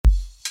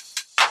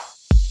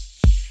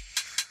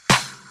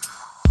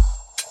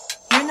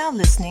now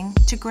listening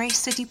to Grace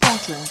City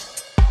Portland.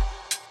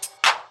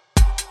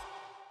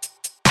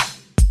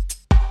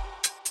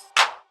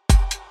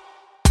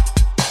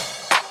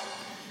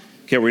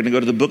 Okay, we're going to go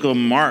to the book of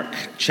Mark,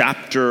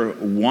 chapter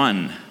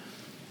 1.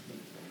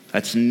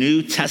 That's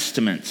New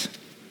Testament.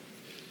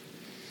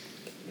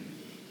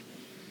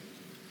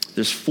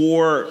 There's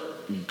 4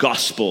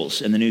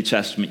 Gospels in the New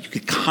Testament. You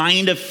could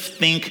kind of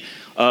think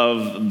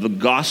of the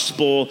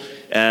Gospel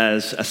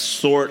as a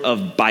sort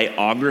of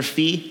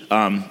biography,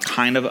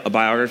 kind of a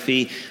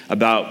biography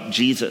about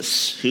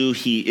Jesus, who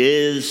he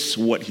is,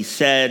 what he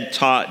said,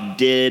 taught,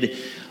 did,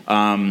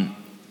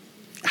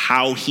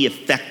 how he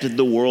affected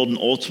the world, and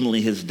ultimately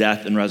his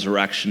death and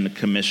resurrection, the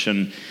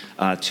commission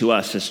to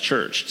us as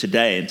church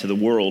today and to the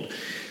world.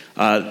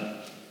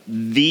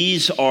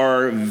 These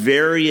are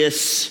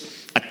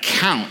various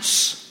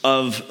accounts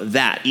of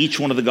that. Each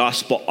one of the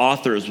gospel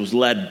authors was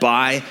led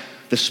by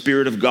the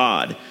Spirit of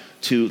God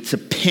to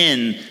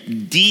pen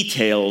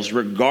details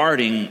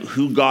regarding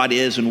who God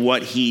is and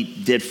what he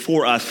did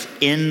for us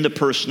in the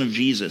person of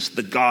Jesus,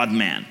 the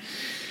God-man.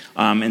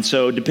 And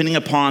so depending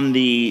upon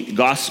the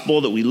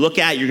gospel that we look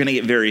at, you're going to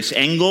get various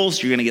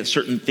angles. You're going to get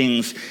certain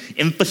things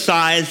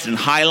emphasized and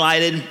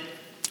highlighted.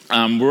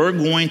 We're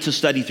going to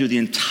study through the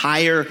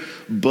entire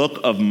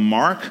book of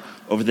Mark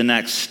over the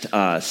next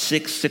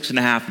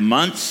 6.5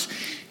 months.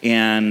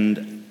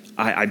 And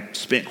I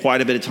spent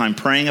quite a bit of time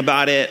praying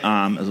about it,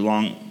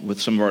 along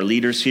with some of our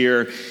leaders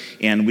here.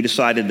 And we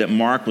decided that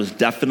Mark was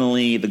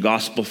definitely the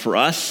gospel for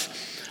us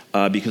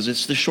because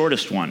it's the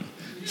shortest one.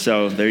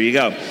 So there you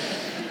go.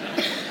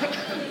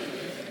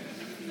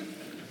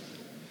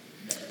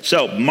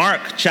 So,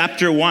 Mark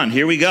chapter 1,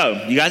 here we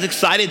go. You guys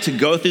excited to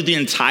go through the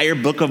entire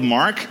book of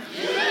Mark?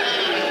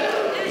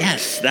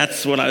 Yes,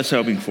 that's what I was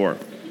hoping for.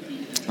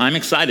 I'm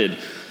excited.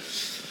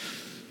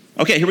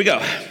 Okay, here we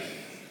go.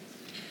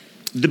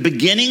 The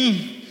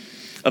beginning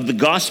of the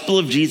gospel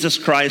of Jesus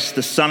Christ,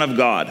 the Son of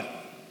God.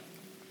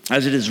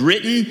 As it is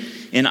written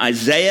in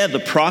Isaiah the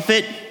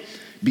prophet,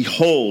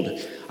 "Behold,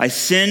 I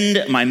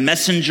send my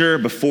messenger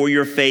before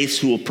your face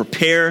who will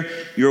prepare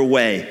your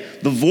way.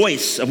 The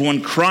voice of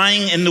one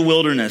crying in the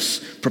wilderness,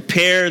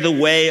 prepare the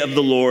way of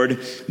the Lord,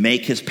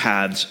 make his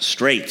paths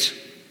straight."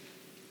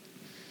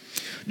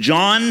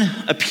 John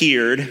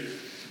appeared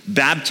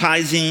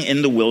baptizing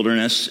in the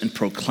wilderness and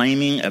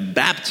proclaiming a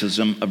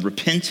baptism of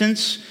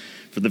repentance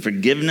for the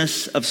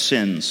forgiveness of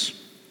sins.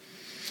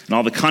 And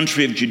all the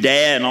country of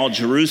Judea and all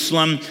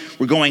Jerusalem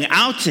were going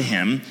out to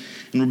him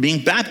and were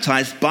being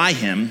baptized by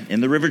him in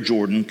the river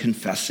Jordan,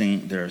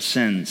 confessing their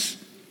sins.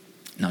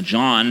 Now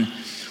John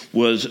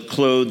was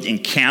clothed in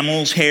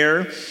camel's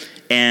hair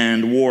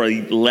and wore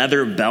a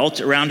leather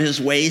belt around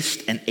his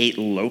waist and ate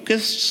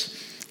locusts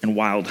and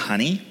wild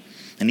honey.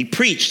 And he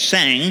preached,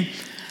 saying,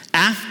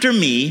 "After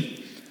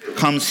me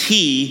comes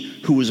he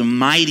who is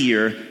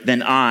mightier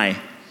than I,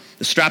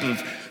 the strap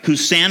of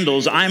whose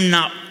sandals I'm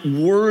not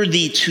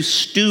worthy to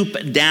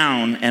stoop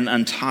down and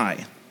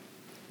untie.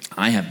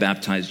 I have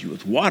baptized you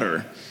with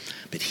water,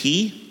 but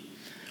he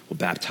will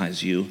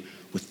baptize you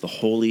with the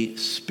Holy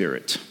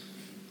Spirit."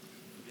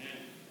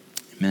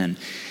 Amen.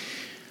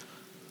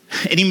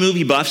 Any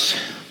movie buffs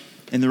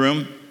in the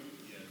room?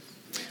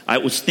 I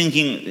was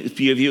thinking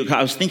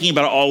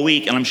about it all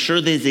week, and I'm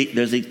sure there's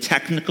a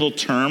technical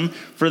term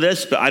for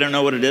this, but I don't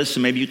know what it is, so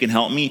maybe you can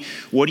help me.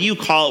 What do you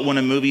call it when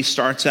a movie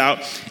starts out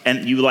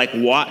and you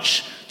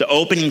watch the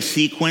opening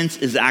sequence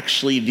is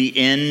actually the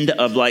end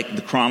of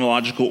the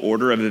chronological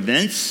order of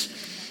events,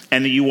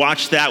 and then you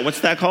watch that? What's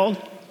that called?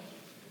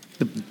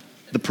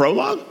 The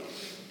prologue?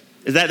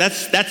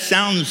 That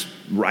sounds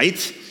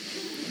right?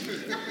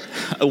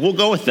 We'll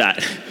go with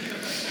that.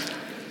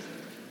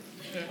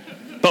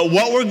 But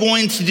what we're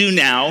going to do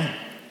now,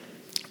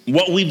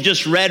 what we've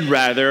just read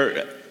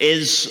rather,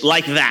 is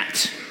like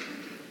that.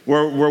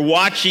 We're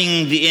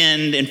watching the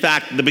end. In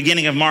fact, the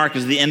beginning of Mark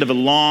is the end of a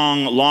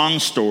long, long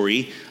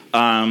story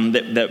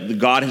that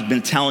God has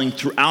been telling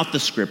throughout the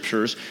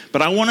scriptures.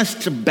 But I want us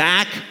to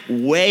back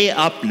way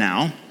up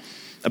now,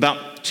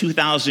 about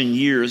 2,000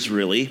 years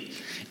really,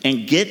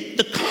 and get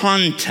the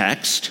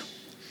context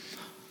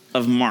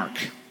of Mark,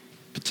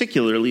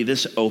 particularly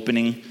this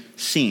opening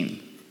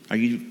scene. Are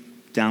you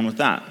down with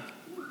that?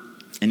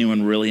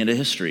 Anyone really into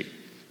history?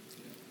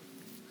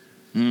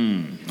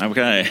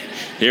 Okay,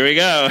 here we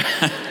go.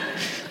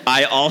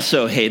 I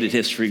also hated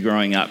history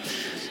growing up.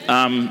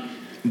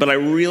 But I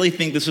really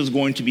think this is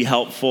going to be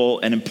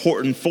helpful and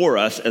important for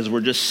us as we're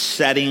just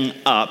setting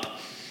up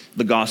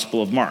the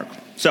Gospel of Mark.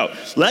 So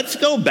let's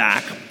go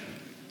back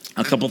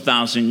a couple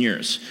thousand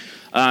years.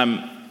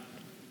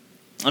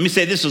 Let me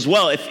say this as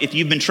well. If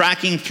you've been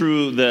tracking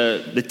through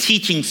the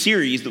teaching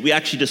series that we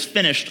actually just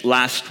finished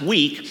last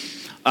week,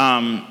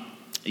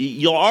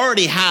 you'll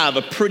already have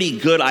a pretty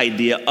good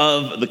idea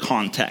of the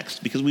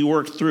context, because we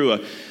worked through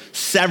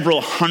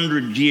several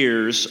hundred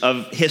years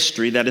of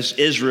history, that is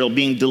Israel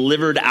being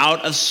delivered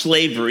out of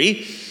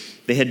slavery.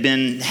 They had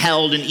been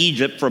held in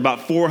Egypt for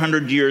about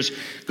 400 years.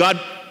 God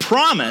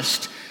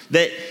promised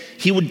that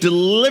he would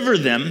deliver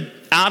them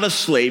out of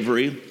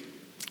slavery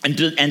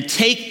and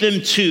take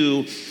them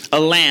to a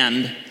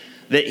land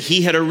that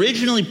he had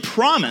originally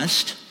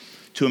promised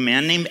to a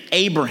man named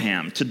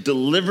Abraham, to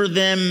deliver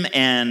them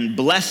and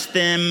bless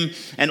them,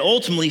 and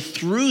ultimately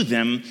through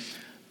them,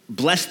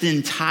 bless the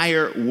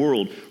entire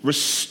world.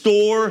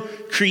 Restore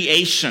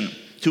creation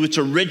to its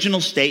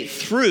original state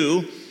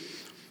through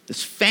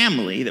this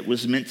family that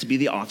was meant to be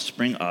the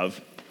offspring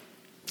of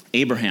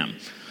Abraham.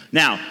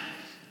 Now,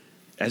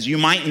 as you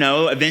might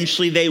know,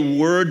 eventually they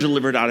were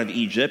delivered out of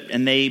Egypt,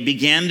 and they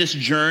began this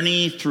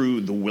journey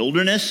through the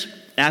wilderness,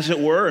 as it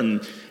were,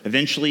 and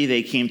eventually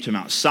they came to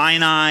Mount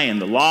Sinai, and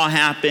the law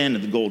happened,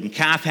 and the golden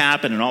calf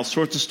happened, and all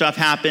sorts of stuff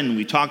happened, and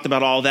we talked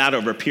about all that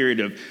over a period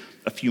of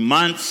a few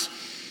months.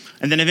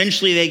 And then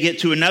eventually they get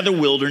to another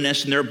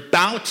wilderness, and they're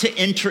about to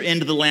enter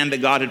into the land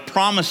that God had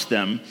promised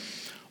them,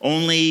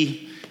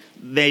 only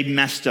they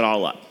messed it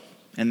all up.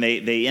 And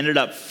they ended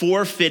up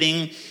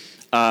forfeiting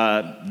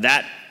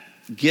that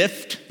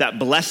gift, that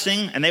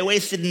blessing, and they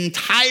wasted an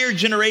entire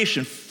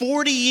generation,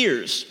 40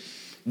 years,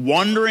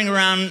 wandering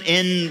around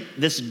in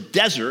this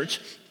desert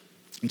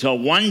until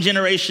one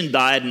generation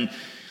died, and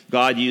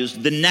God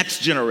used the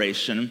next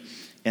generation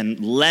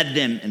and led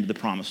them into the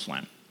promised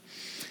land.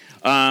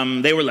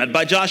 They were led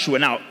by Joshua.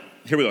 Now,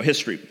 here we go,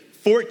 history.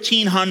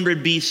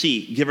 1400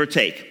 BC, give or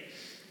take.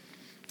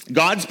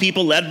 God's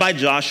people, led by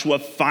Joshua,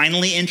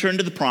 finally enter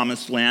into the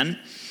promised land,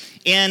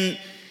 and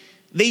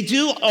they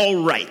do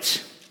all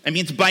right. I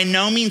mean, it's by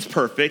no means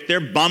perfect. They're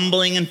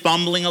bumbling and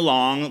fumbling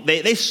along.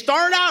 They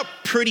start out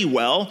pretty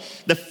well.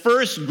 The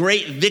first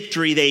great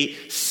victory they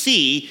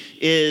see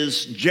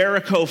is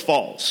Jericho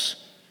falls.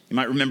 You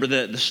might remember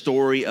the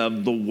story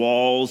of the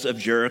walls of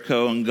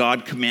Jericho, and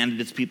God commanded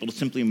his people to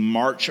simply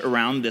march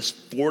around this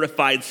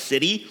fortified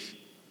city.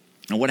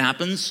 And what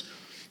happens?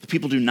 The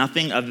people do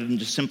nothing other than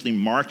just simply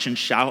march and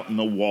shout, and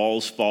the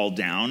walls fall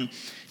down.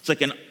 It's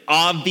like an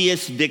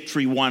obvious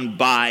victory won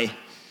by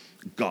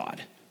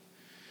God.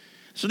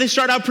 So they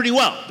start out pretty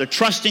well. They're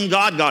trusting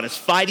God. God is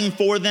fighting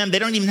for them. They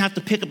don't even have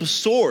to pick up a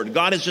sword.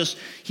 God is just,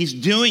 he's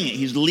doing it.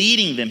 He's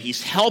leading them.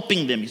 He's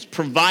helping them. He's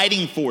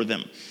providing for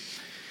them.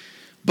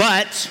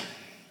 But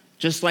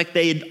just like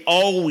they had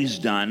always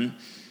done,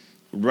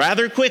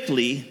 rather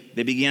quickly,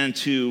 they began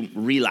to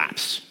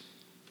relapse.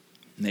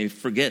 And they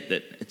forget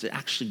that it's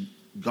actually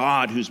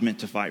God who's meant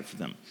to fight for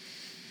them.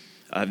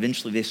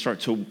 Eventually, they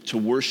start to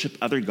worship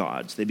other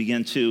gods. They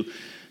begin to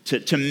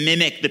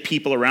mimic the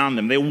people around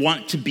them. They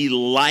want to be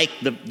like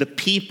the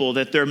people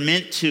that they're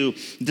meant to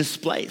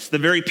displace, the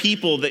very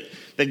people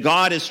that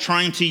God is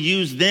trying to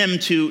use them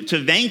to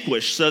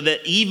vanquish so that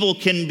evil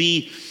can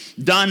be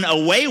done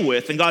away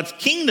with, and God's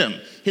kingdom,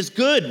 his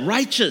good,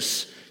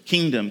 righteous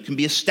kingdom, can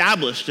be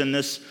established in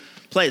this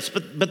place.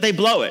 But they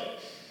blow it.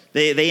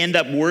 They end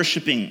up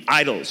worshiping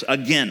idols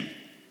again.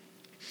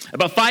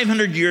 About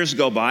 500 years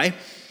go by,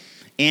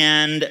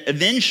 and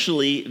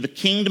eventually the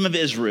kingdom of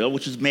Israel,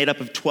 which is made up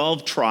of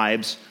 12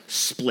 tribes,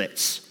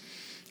 splits.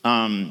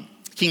 King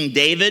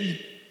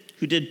David,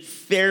 who did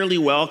fairly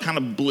well, kind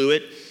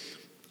of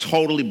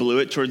totally blew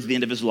it towards the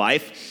end of his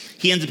life.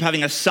 He ends up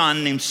having a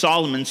son named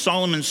Solomon.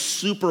 Solomon's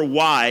super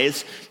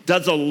wise,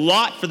 does a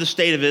lot for the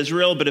state of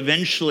Israel, but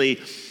eventually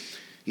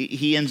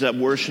he ends up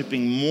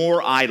worshiping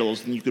more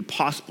idols than you could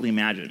possibly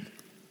imagine.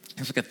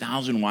 It's like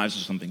 1,000 wives or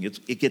something.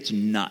 It gets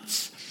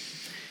nuts.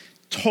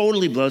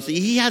 Totally blows it.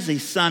 He has a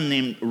son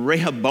named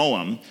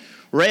Rehoboam.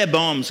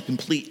 Rehoboam's a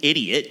complete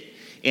idiot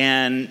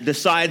and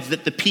decides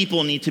that the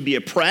people need to be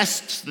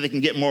oppressed so they can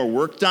get more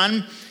work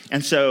done.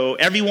 And so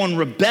everyone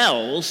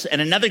rebels,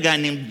 and another guy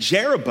named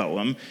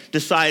Jeroboam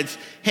decides,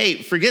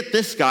 hey, forget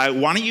this guy.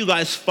 Why don't you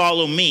guys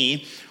follow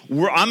me?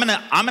 I'm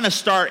gonna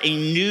start a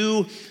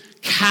new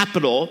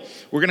capital.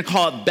 We're gonna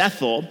call it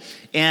Bethel.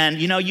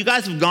 And you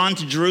guys have gone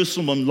to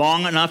Jerusalem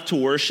long enough to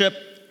worship.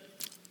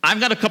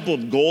 I've got a couple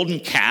of golden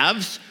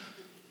calves.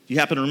 You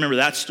happen to remember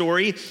that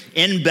story?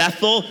 In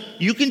Bethel,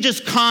 you can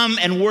just come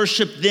and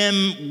worship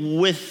them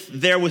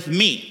with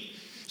me.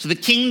 So the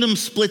kingdom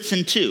splits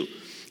in two.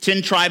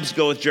 10 tribes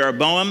go with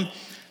Jeroboam.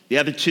 The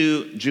other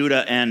two,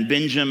 Judah and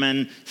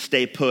Benjamin,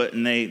 stay put,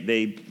 and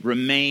they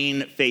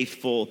remain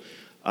faithful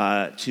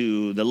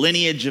to the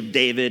lineage of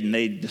David, and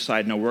they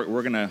decide, no,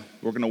 we're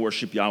gonna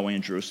worship Yahweh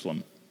in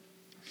Jerusalem.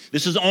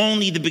 This is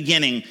only the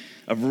beginning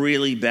of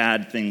really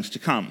bad things to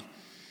come.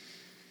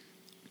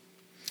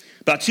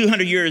 About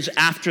 200 years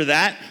after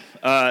that,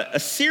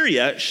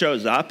 Assyria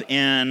shows up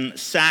and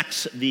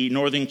sacks the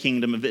northern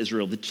kingdom of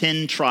Israel, the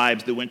 10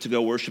 tribes that went to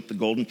go worship the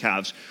golden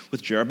calves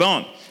with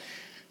Jeroboam.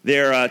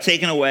 They're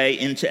taken away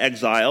into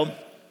exile.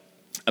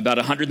 About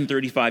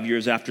 135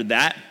 years after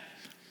that,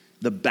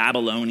 the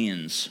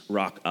Babylonians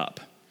rock up.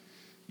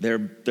 They're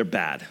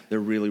bad. They're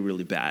really,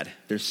 really bad.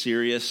 They're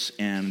serious,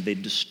 and they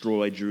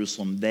destroy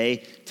Jerusalem. They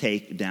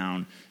take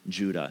down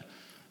Judah.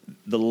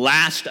 The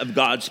last of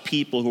God's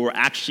people who are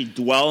actually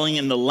dwelling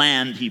in the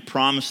land he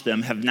promised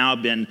them have now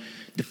been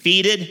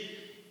defeated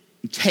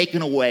and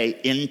taken away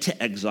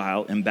into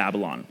exile in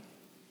Babylon.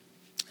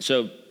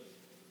 So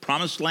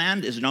promised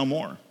land is no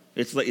more.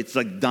 It's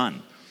like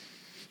done.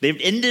 They've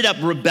ended up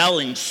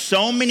rebelling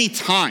so many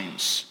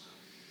times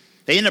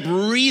They end up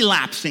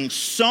relapsing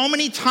so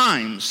many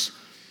times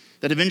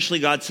that eventually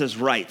God says,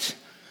 right,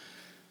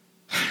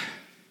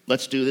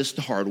 let's do this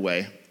the hard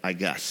way, I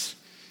guess.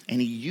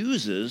 And he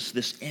uses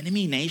this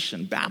enemy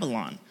nation,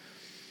 Babylon,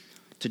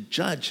 to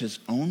judge his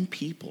own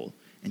people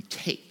and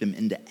take them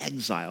into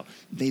exile.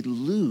 They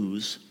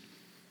lose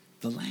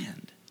the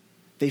land.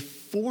 They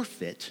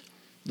forfeit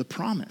the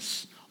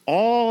promise.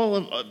 All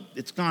of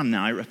it's gone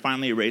now. I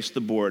finally erased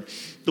the board.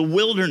 The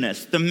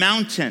wilderness, the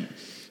mountain,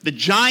 the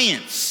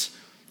giants,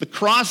 the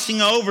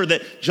crossing over,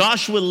 that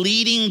Joshua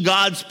leading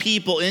God's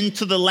people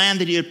into the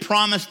land that he had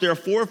promised their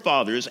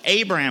forefathers,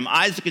 Abraham,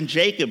 Isaac, and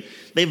Jacob.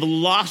 They've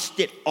lost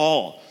it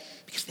all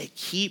because they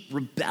keep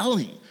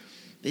rebelling.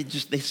 They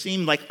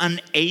seem like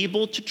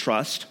unable to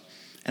trust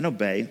and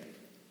obey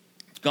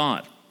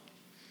God.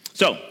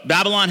 So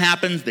Babylon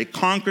happens. They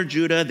conquer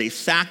Judah. They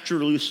sack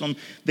Jerusalem.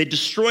 They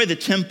destroy the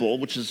temple,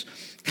 which is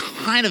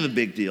kind of a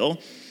big deal.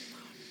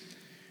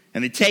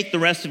 And they take the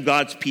rest of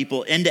God's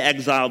people into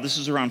exile. This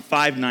is around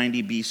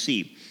 590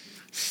 BC.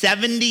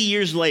 70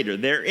 years later,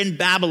 they're in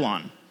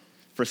Babylon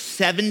for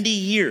 70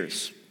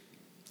 years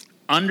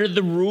under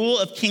the rule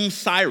of King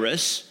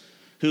Cyrus,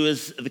 who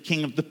is the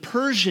king of the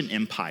Persian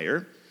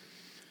Empire.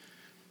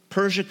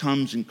 Persia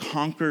comes and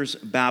conquers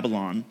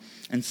Babylon,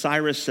 and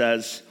Cyrus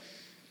says,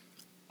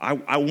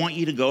 I want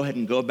you to go ahead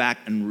and go back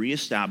and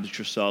reestablish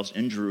yourselves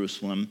in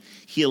Jerusalem.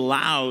 He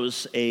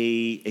allows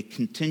a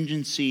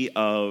contingency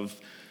of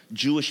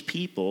Jewish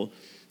people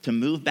to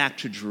move back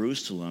to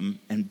Jerusalem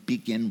and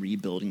begin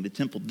rebuilding the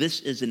temple. This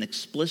is an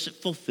explicit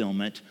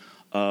fulfillment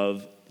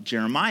of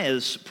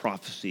Jeremiah's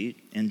prophecy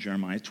in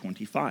Jeremiah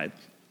 25.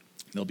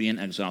 They'll be in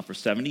exile for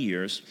 70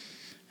 years,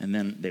 and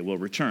then they will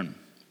return.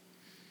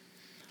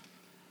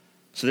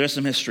 So there's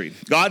some history.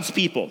 God's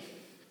people,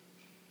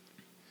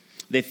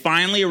 they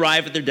finally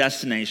arrive at their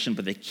destination,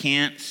 but they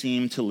can't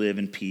seem to live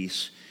in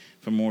peace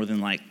for more than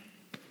like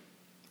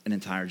an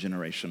entire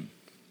generation.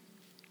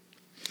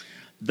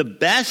 The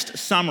best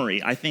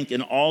summary, I think,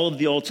 in all of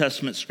the Old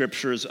Testament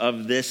scriptures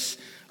of this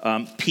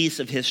piece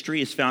of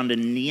history is found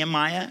in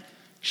Nehemiah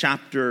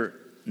chapter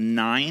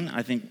 9.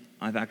 I think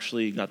I've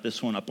actually got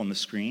this one up on the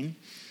screen.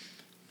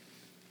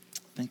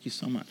 Thank you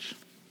so much.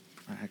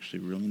 I actually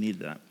really need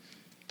that.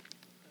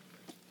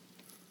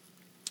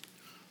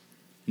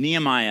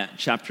 Nehemiah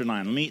chapter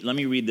 9. Let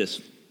me read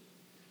this.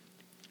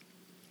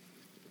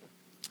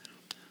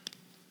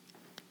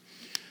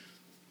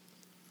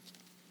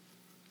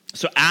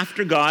 So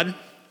after God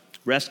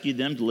rescued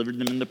them, delivered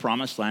them in the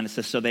promised land, it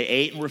says, so they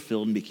ate and were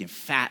filled and became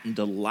fat and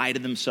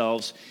delighted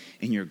themselves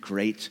in your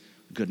great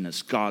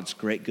goodness, God's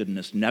great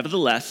goodness.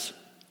 Nevertheless,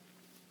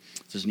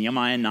 this is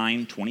Nehemiah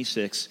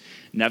 9:26.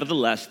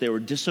 Nevertheless, they were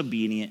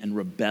disobedient and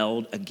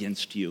rebelled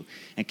against you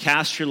and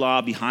cast your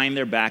law behind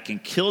their back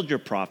and killed your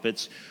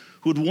prophets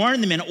who had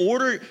warned them in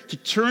order to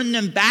turn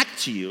them back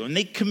to you. And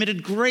they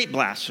committed great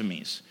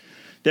blasphemies.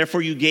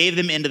 Therefore, you gave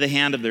them into the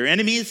hand of their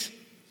enemies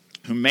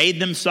who made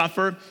them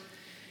suffer.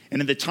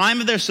 And in the time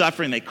of their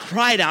suffering, they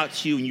cried out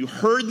to you and you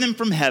heard them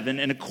from heaven.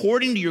 And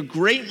according to your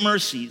great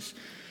mercies,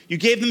 you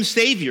gave them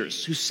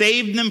saviors who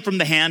saved them from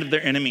the hand of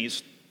their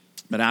enemies.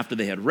 But after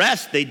they had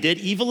rest, they did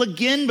evil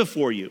again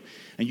before you.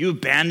 And you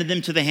abandoned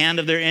them to the hand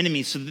of their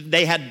enemies so that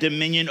they had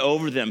dominion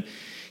over them.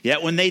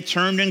 Yet when they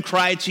turned and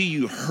cried to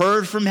you, you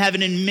heard from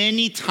heaven, and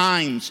many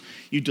times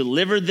you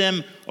delivered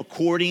them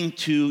according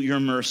to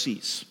your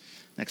mercies.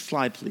 Next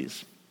slide,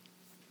 please.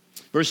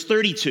 Verse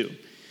 32.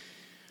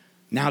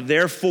 Now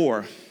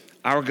therefore,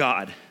 our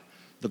God,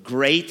 the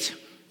great,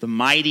 the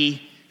mighty,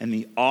 and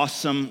the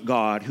awesome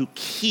God who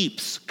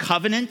keeps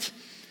covenant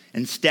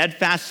and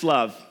steadfast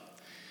love,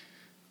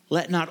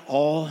 let not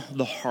all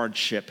the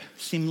hardship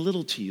seem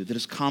little to you that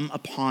has come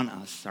upon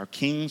us, our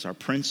kings, our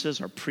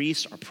princes, our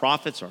priests, our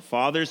prophets, our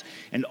fathers,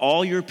 and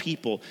all your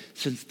people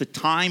since the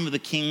time of the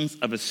kings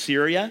of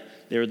Assyria,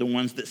 they are the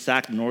ones that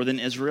sacked northern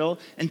Israel,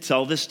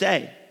 until this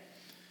day.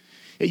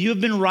 You have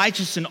been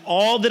righteous in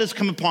all that has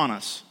come upon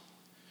us,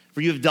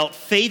 for you have dealt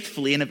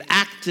faithfully and have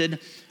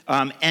acted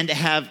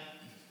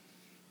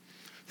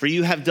for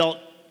you have dealt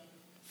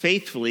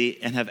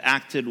faithfully and have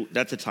acted,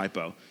 that's a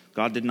typo.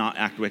 God did not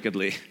act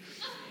wickedly.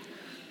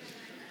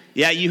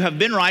 Yeah, you have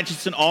been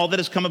righteous in all that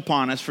has come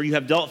upon us, for you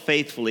have dealt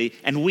faithfully,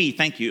 and we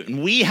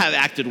have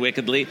acted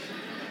wickedly.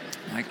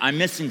 Like, I'm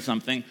missing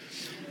something.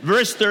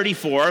 Verse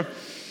 34,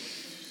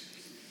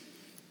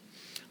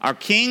 our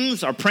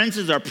kings, our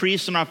princes, our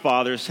priests, and our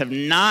fathers have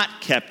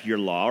not kept your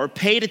law or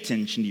paid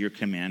attention to your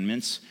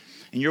commandments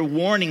and your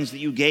warnings that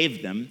you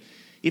gave them,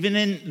 even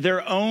in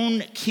their own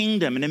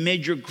kingdom and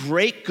amid your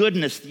great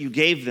goodness that you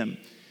gave them,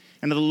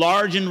 and of the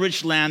large and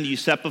rich land that you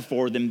set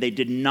before them, they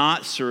did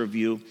not serve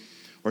you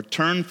or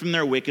turn from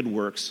their wicked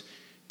works.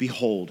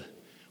 Behold,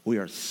 we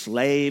are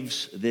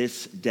slaves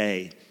this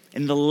day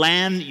in the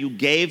land that you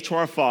gave to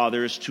our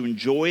fathers to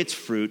enjoy its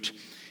fruit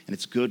and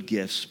its good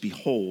gifts.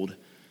 Behold,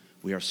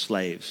 we are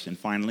slaves. And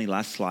finally,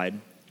 last slide.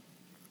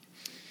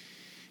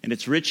 and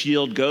its rich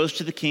yield goes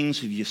to the kings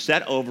who you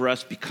set over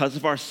us because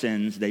of our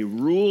sins. They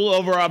rule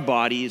over our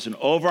bodies and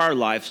over our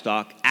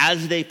livestock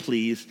as they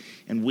please,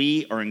 and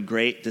we are in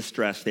great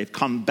distress. They've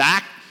come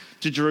back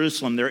to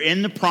Jerusalem. They're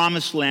in the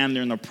promised land.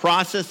 They're in the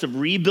process of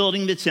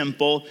rebuilding the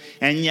temple,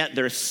 and yet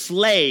they're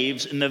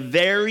slaves in the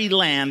very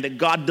land that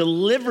God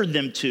delivered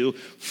them to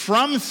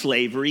from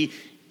slavery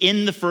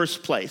in the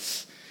first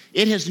place.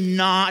 It has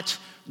not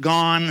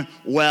gone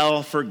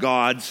well for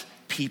God's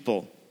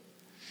people.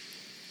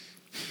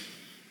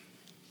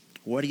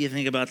 What do you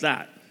think about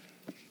that?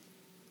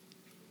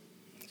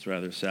 It's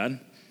rather sad.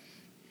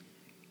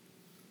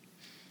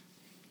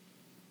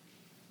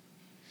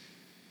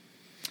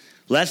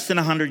 Less than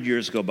 100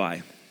 years go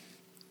by.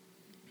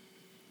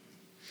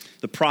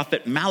 The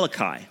prophet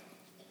Malachi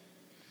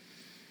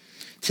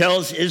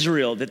tells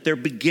Israel that they're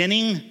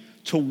beginning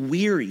to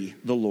weary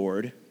the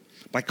Lord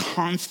by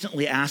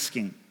constantly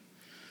asking,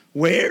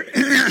 where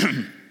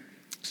is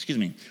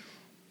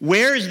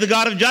the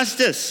God of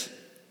justice?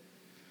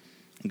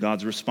 And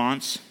God's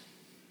response,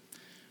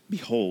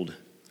 behold,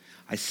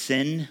 I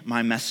send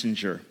my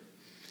messenger,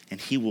 and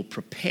he will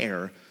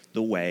prepare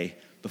the way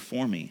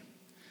before me.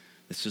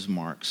 This is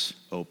Mark's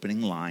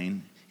opening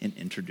line in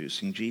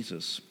introducing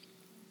Jesus.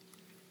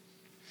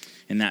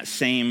 In that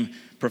same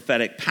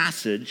prophetic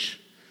passage,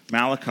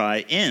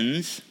 Malachi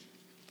ends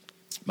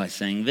by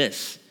saying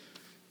this,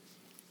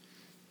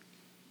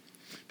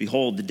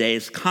 behold, the day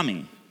is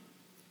coming,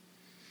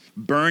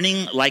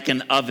 burning like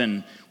an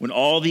oven, when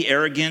all the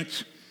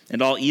arrogant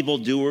and all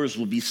evildoers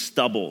will be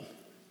stubble.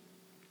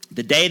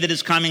 The day that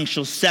is coming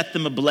shall set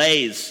them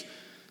ablaze,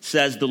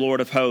 says the Lord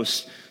of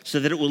hosts, so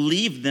that it will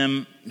leave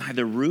them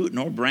neither root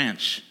nor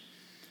branch.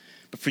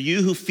 But for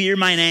you who fear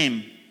my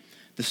name,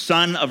 the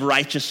Son of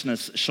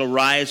Righteousness shall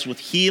rise with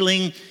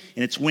healing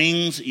in its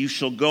wings. You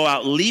shall go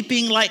out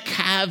leaping like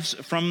calves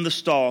from the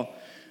stall,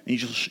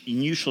 and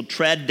you shall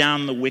tread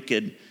down the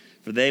wicked,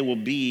 for they will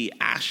be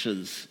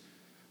ashes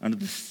under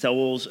the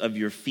soles of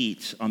your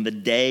feet on the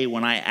day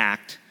when I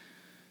act,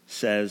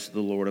 says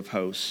the Lord of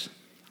hosts.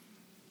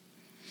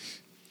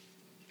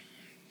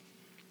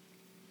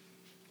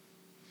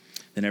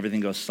 Then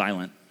everything goes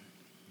silent.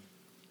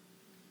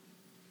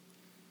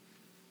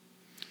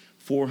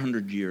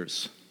 400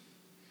 years.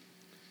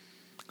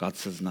 God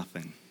says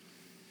nothing.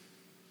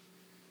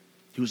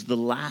 He was the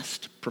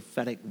last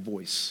prophetic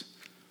voice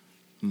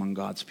among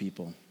God's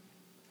people.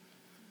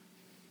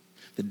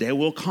 The day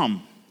will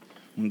come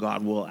when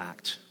God will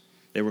act.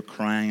 They were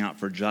crying out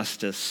for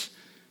justice.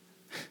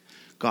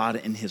 God,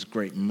 in his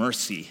great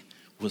mercy,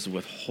 was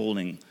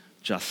withholding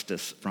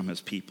justice from his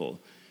people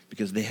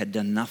because they had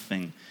done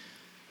nothing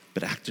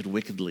but acted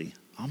wickedly,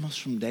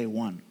 almost from day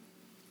one.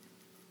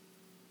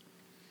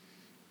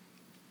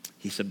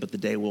 He said, but the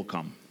day will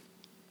come.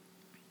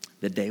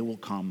 The day will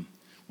come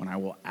when I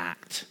will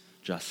act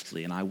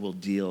justly and I will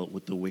deal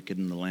with the wicked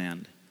in the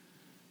land.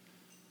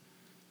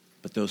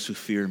 But those who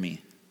fear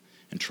me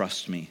and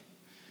trust me,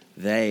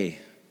 they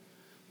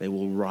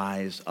will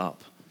rise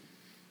up.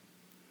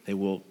 They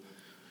will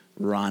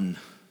run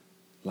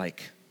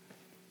like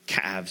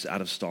calves out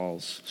of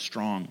stalls,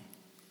 strong.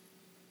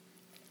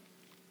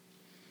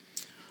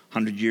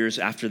 100 years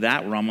after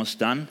that, we're almost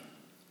done.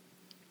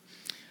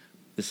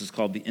 This is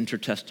called the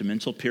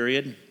intertestamental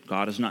period.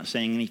 God is not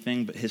saying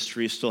anything, but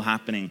history is still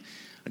happening.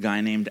 A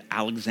guy named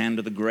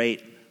Alexander the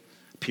Great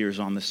appears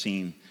on the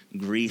scene.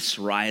 Greece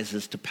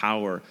rises to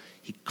power.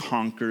 He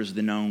conquers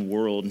the known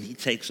world, and he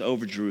takes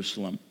over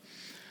Jerusalem.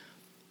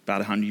 About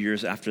 100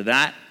 years after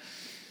that,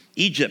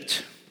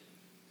 Egypt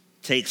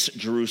takes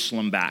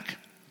Jerusalem back.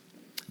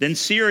 Then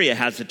Syria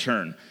has a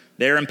turn.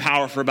 They're in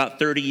power for about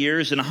 30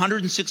 years. In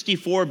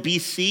 164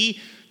 BC,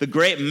 the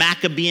great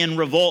Maccabean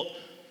revolt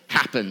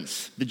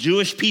happens. The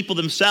Jewish people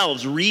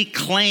themselves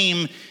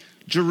reclaim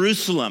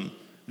Jerusalem.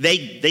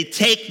 They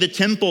take the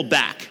temple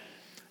back.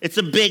 It's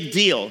a big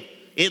deal.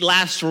 It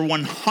lasts for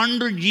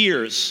 100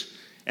 years.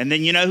 And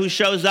then you know who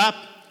shows up?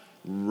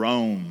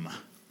 Rome.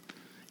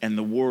 And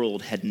the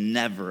world had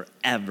never,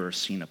 ever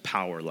seen a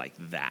power like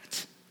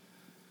that.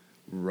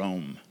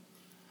 Rome.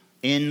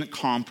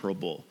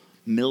 Incomparable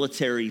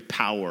military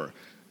power.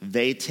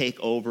 They take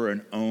over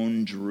and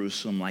own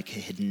Jerusalem like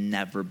it had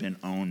never been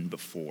owned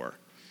before.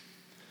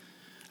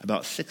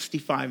 About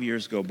 65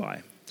 years go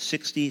by.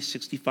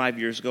 65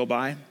 years go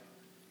by.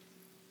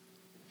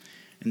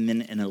 And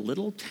then in a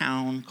little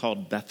town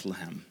called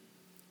Bethlehem,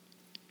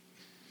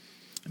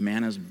 a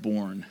man is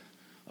born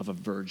of a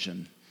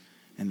virgin,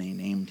 and they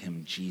named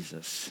him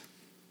Jesus.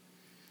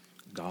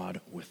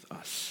 God with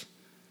us.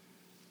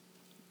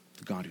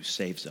 The God who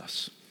saves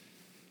us.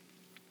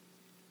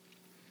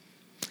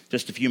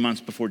 Just a few months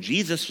before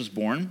Jesus was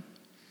born,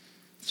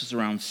 this is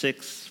around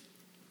 4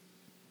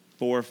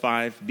 or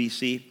 5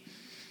 BC,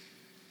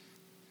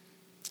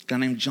 a guy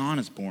named John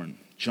is born.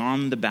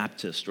 John the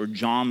Baptist, or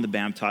John the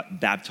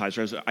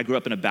Baptizer. I grew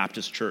up in a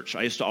Baptist church.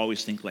 I used to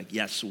always think like,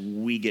 yes,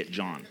 we get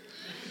John.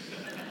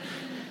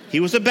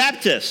 He was a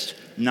Baptist,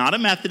 not a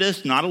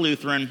Methodist, not a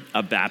Lutheran,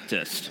 a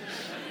Baptist.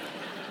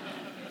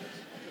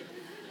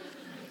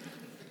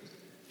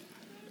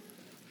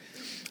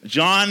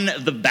 John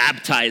the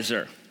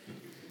Baptizer.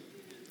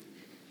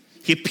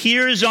 He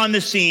appears on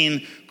the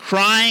scene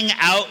crying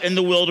out in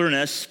the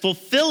wilderness,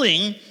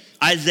 fulfilling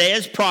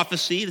Isaiah's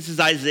prophecy. This is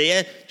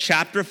Isaiah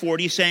chapter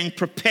 40, saying,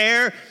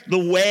 "Prepare the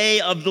way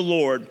of the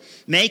Lord,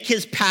 make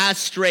his path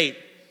straight,"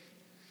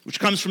 which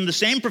comes from the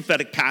same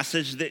prophetic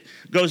passage that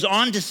goes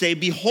on to say,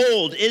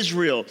 "Behold,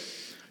 Israel,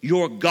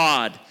 your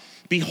God.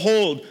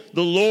 Behold,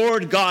 the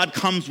Lord God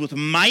comes with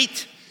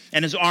might,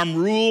 and his arm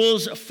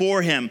rules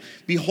for him.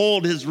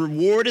 Behold, his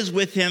reward is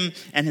with him,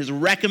 and his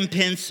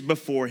recompense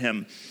before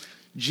him."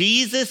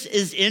 Jesus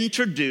is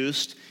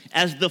introduced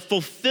as the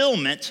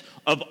fulfillment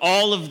of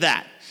all of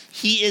that.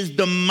 He is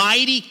the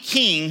mighty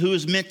king who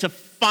is meant to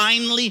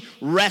finally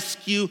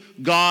rescue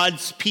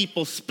God's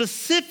people,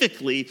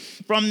 specifically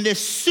from this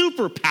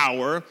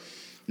superpower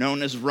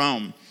known as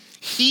Rome.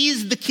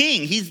 He's the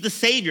king. He's the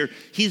savior.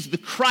 He's the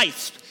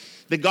Christ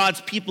that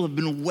God's people have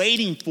been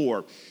waiting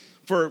for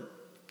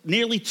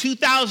nearly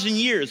 2,000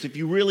 years, if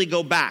you really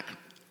go back.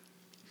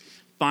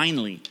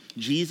 Finally,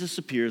 Jesus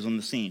appears on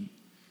the scene.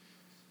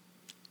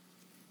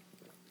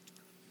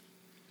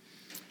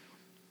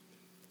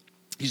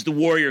 He's the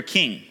warrior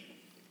king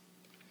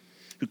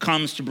who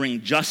comes to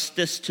bring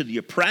justice to the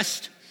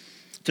oppressed,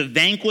 to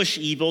vanquish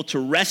evil, to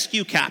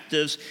rescue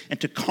captives, and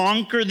to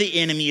conquer the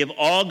enemy of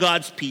all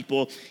God's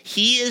people.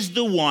 He is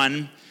the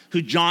one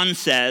who John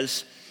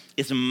says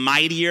is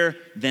mightier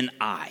than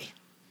I.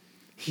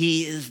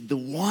 He is the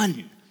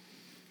one.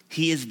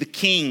 He is the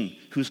king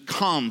who's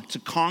come to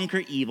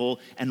conquer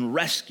evil and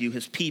rescue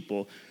his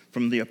people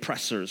from the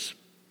oppressors.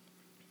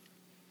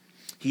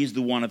 He is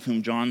the one of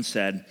whom John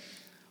said,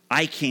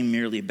 "I came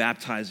merely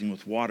baptizing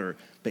with water,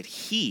 but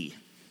he,"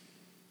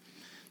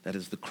 that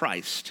is the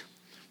Christ,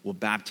 "will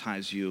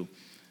baptize you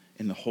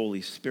in the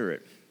Holy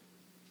Spirit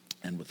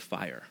and with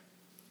fire."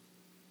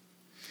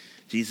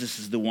 Jesus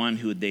is the one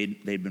who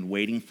they'd been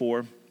waiting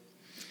for,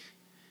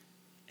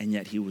 and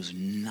yet he was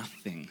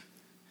nothing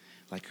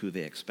like who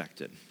they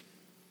expected.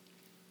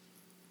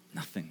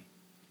 Nothing.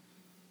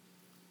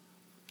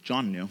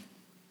 John knew.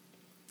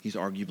 He's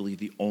arguably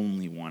the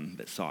only one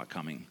that saw it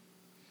coming.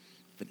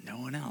 But no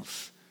one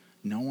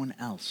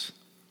else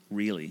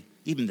really,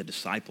 even the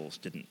disciples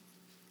didn't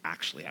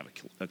actually have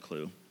a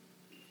clue.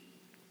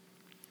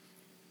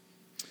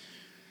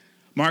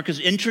 Mark is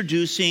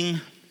introducing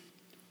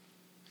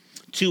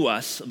to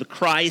us the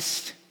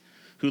Christ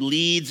who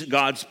leads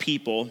God's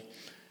people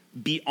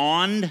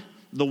beyond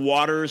the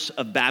waters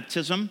of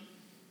baptism,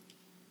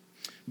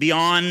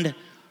 beyond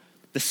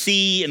the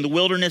sea and the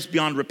wilderness,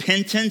 beyond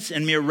repentance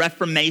and mere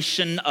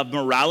reformation of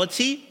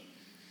morality,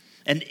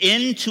 and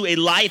into a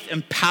life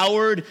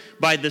empowered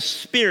by the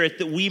Spirit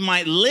that we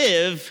might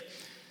live,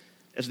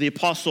 as the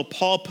Apostle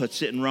Paul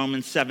puts it in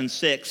Romans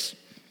 7:6,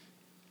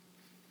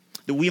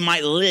 that we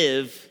might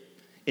live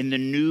in the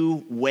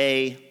new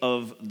way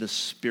of the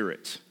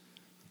Spirit.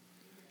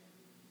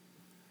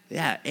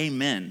 Yeah,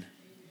 amen.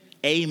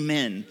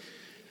 Amen.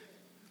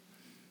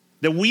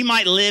 That we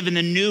might live in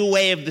the new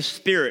way of the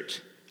Spirit.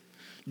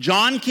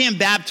 John came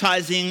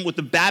baptizing with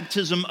the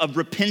baptism of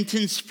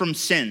repentance from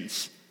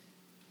sins.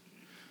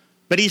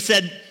 But he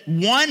said,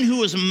 one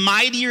who is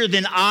mightier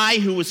than I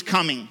who is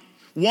coming,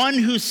 one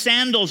whose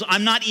sandals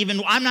I'm not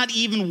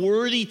even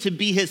worthy to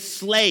be his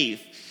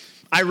slave.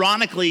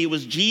 Ironically, it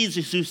was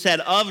Jesus who said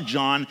of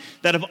John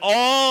that of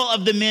all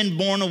of the men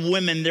born of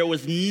women, there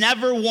was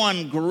never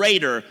one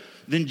greater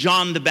than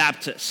John the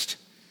Baptist.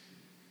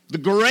 The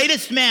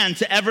greatest man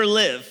to ever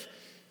live.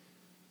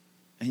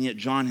 And yet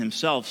John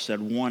himself said,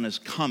 one is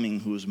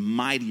coming who is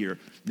mightier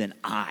than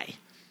I.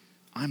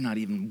 I'm not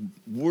even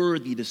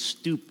worthy to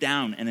stoop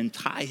down and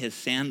untie his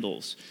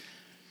sandals.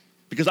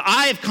 Because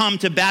I have come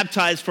to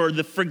baptize for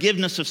the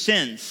forgiveness of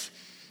sins.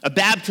 A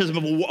baptism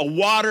of a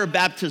water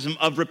baptism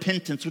of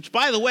repentance, which,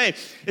 by the way,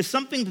 is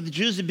something that the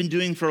Jews have been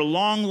doing for a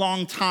long,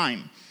 long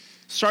time.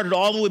 Started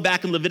all the way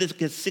back in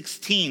Leviticus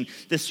 16,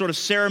 this sort of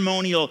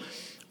ceremonial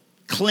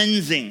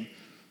cleansing,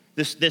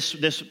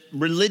 this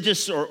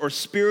religious or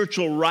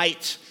spiritual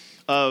rite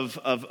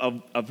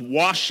of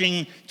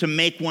washing to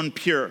make one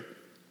pure.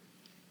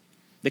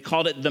 They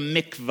called it the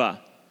mikvah.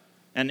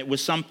 And it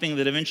was something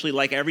that eventually,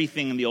 like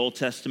everything in the Old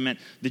Testament,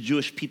 the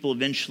Jewish people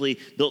eventually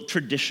built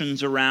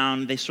traditions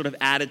around. They sort of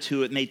added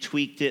to it, and they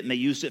tweaked it, and they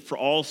used it for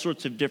all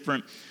sorts of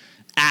different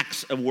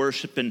acts of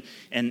worship and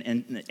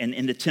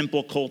in the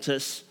temple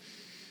cultus.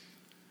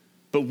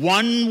 But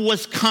one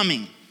was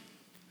coming,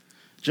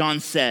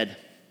 John said,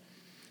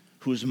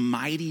 who is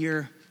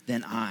mightier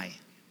than I,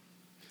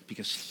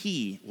 because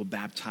he will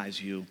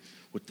baptize you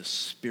with the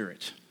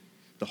Spirit,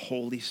 the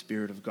Holy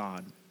Spirit of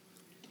God.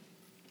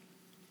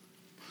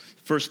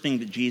 First thing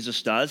that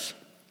Jesus does,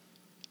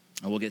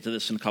 and we'll get to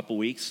this in a couple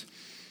weeks,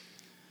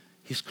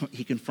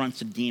 he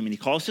confronts a demon. He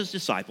calls his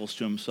disciples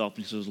to himself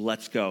and he says,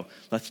 let's go,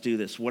 let's do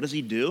this. What does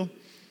he do?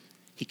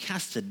 He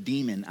casts a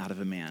demon out of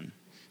a man.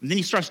 And then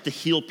he starts to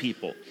heal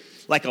people,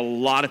 like a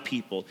lot of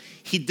people.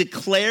 He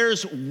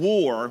declares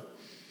war,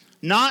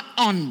 not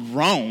on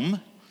Rome,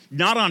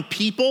 not on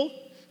people,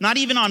 not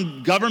even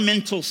on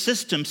governmental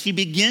systems. He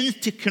begins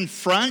to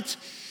confront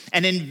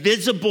an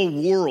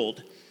invisible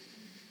world.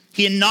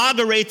 He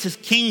inaugurates his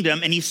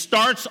kingdom and he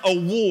starts a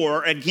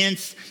war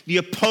against the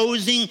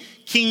opposing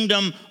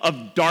kingdom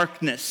of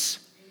darkness.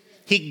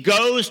 He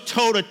goes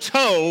toe to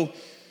toe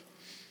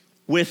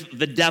with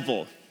the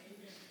devil.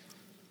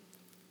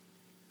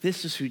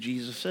 This is who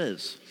Jesus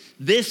is.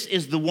 This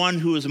is the one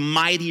who is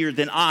mightier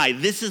than I.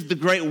 This is the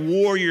great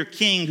warrior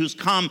king who's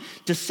come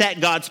to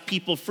set God's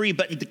people free.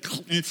 But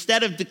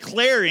instead of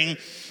declaring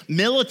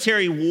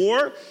military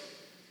war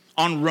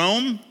on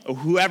Rome or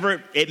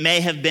whoever it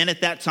may have been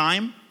at that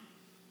time,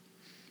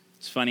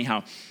 it's funny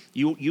how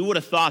you would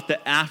have thought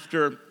that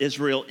after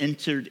Israel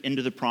entered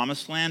into the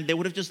promised land, they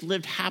would have just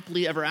lived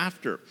happily ever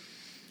after.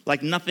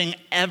 Like nothing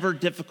ever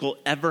difficult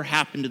ever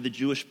happened to the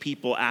Jewish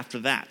people after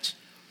that.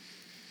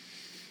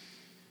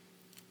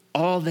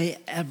 All they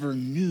ever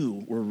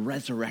knew were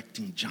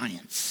resurrecting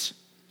giants.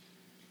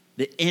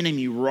 The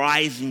enemy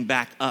rising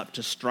back up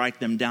to strike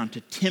them down,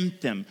 to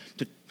tempt them,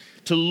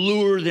 to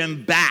lure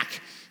them back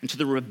into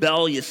the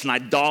rebellious and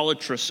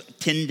idolatrous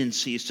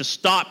tendencies, to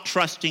stop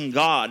trusting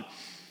God,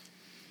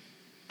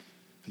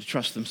 and to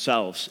trust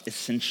themselves,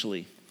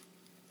 essentially.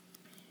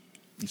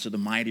 And so the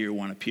mightier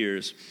one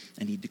appears,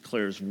 and he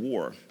declares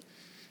war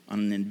on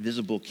an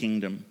invisible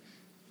kingdom.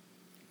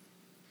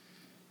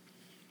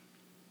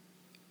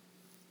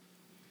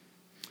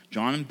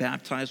 John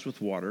baptized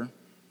with water,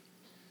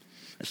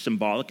 a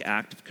symbolic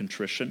act of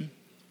contrition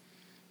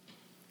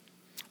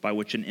by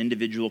which an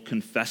individual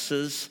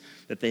confesses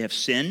that they have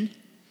sinned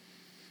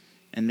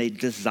and they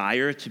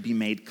desire to be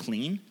made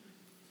clean.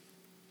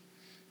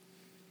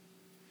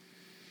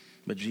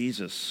 But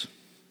Jesus,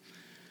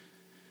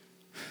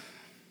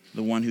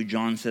 the one who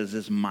John says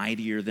is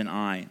mightier than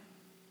I,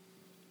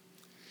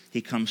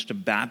 he comes to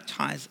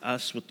baptize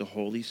us with the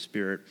Holy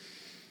Spirit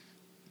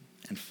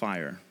and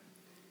fire.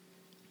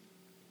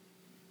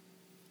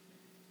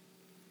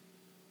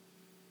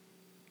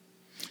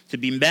 To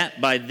be met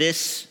by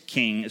this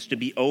king is to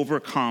be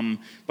overcome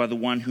by the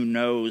one who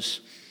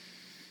knows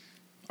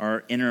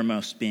our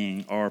innermost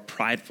being, our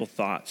prideful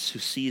thoughts, who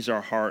sees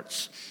our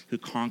hearts, who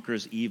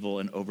conquers evil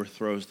and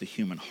overthrows the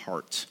human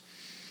heart.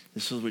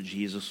 This is what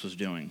Jesus was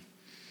doing.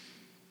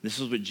 This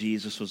is what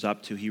Jesus was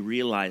up to. He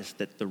realized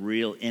that the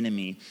real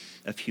enemy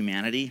of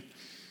humanity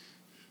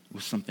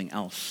was something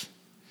else.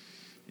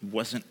 It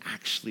wasn't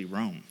actually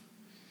Rome.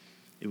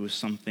 It was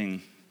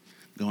something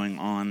going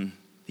on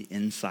the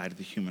inside of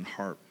the human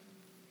heart.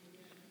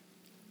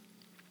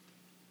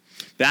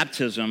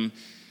 Baptism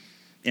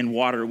in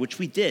water, which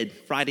we did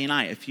Friday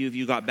night. A few of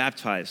you got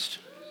baptized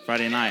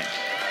Friday night.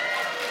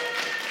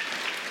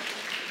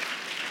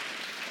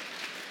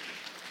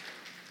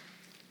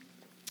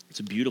 It's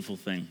a beautiful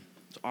thing.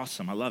 It's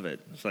awesome. I love it.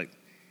 It's like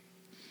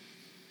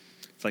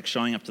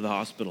showing up to the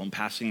hospital and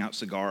passing out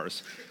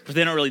cigars. But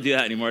they don't really do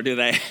that anymore, do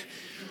they?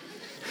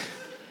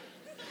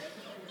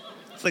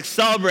 It's like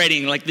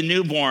celebrating like the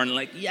newborn.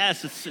 Like,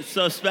 yes, it's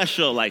so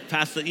special. Like,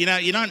 pass the, you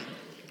don't,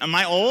 am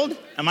I old?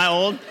 I'm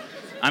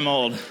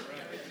old.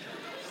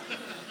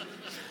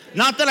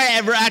 Not that I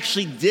ever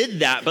actually did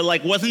that, but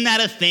like, wasn't that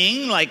a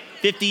thing like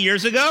 50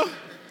 years ago?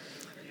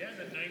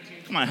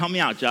 Come on, help me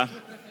out, Jeff.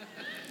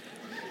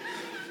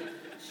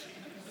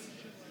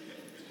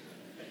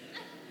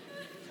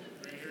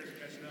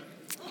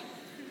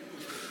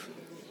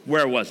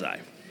 Where was I?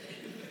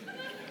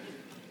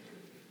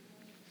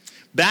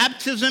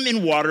 Baptism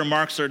in water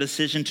marks our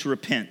decision to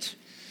repent,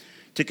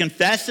 to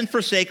confess and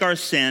forsake our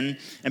sin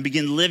and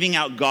begin living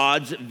out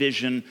God's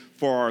vision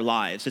for our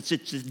lives. It's a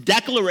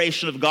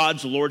declaration of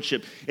God's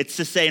lordship. It's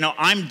to say, no,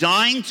 I'm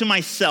dying to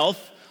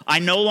myself. I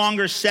no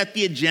longer set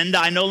the agenda.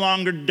 I no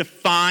longer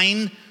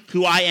define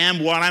who I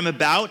am, what I'm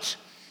about.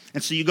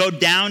 And so you go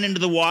down into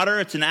the water.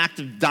 It's an act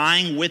of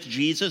dying with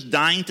Jesus,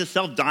 dying to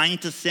self, dying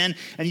to sin.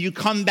 And you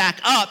come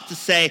back up to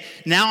say,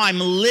 now I'm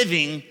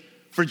living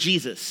for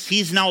Jesus.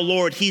 He's now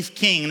Lord. He's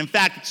King. And in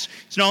fact,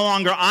 it's no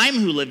longer I'm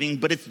who living,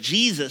 but it's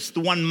Jesus, the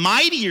one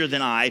mightier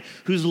than I,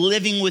 who's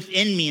living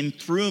within me and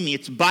through me.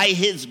 It's by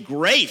his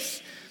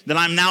grace that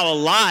I'm now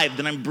alive,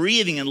 that I'm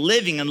breathing and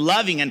living and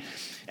loving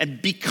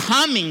and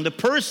becoming the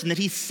person that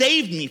he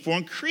saved me for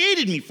and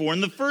created me for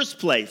in the first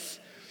place.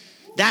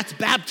 That's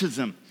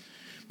baptism.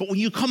 But when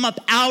you come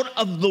up out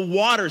of the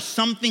water,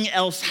 something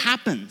else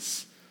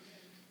happens.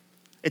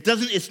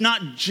 It's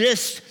not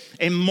just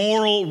a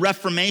moral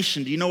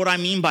reformation. Do you know what I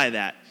mean by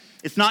that?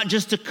 It's not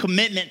just a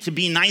commitment to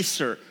be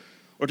nicer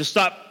or to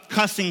stop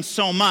cussing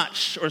so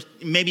much or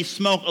maybe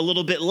smoke a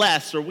little bit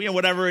less or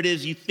whatever it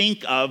is you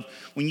think of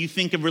when you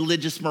think of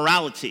religious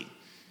morality.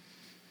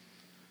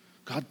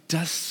 God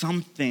does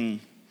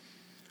something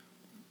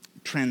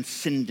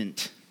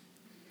transcendent.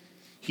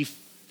 He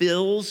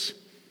fills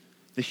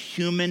the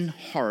human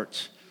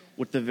heart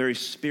with the very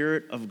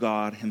Spirit of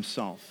God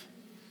himself.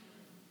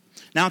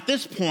 Now, at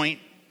this point,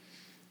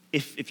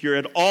 if you're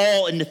at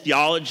all into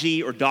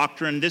theology or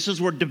doctrine, this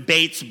is where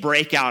debates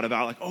break out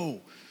about like,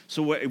 oh,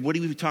 so what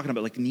are we talking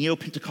about? Like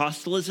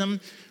neo-Pentecostalism?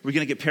 We're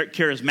going to get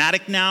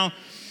charismatic now?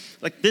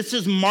 Like this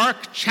is Mark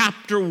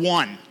chapter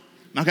 1,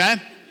 okay?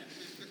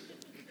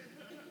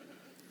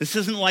 This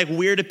isn't like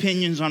weird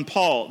opinions on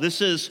Paul.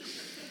 This is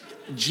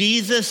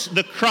Jesus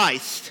the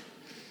Christ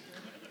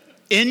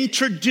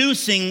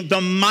introducing the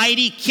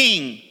mighty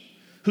King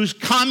who's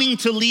coming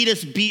to lead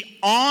us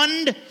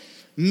beyond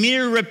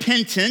mere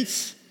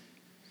repentance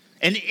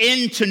and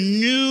into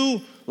new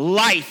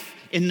life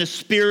in the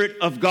Spirit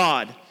of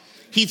God.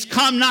 He's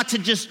come not to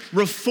just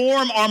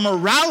reform our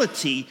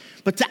morality,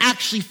 but to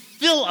actually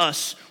fill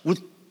us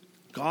with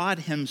God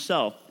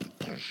himself.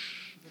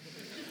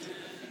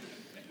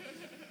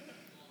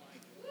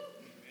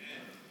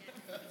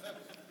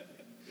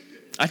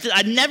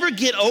 I never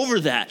get over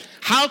that.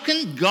 How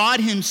can God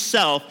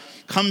himself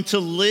come to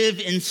live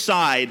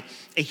inside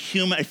a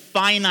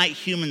finite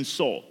human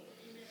soul?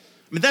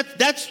 I mean,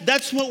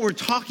 that's what we're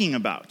talking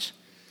about.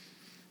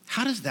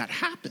 How does that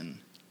happen?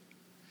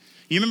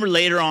 You remember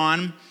later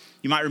on,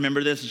 you might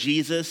remember this,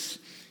 Jesus,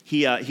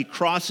 he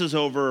crosses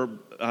over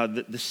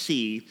the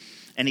sea,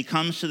 and he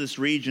comes to this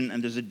region,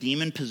 and there's a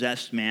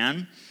demon-possessed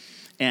man,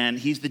 and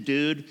he's the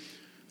dude,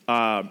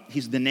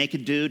 he's the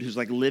naked dude who's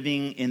like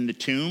living in the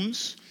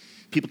tombs.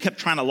 People kept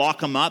trying to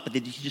lock him up, but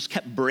he just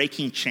kept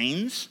breaking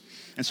chains.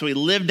 And so he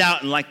lived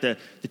out in like the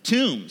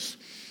tombs.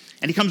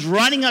 And he comes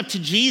running up to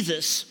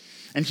Jesus,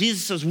 and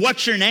Jesus says,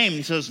 "What's your name?"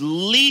 He says,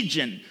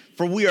 "Legion,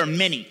 for we are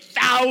many."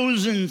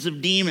 Thousands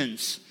of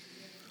demons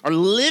are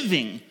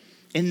living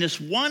in this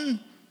one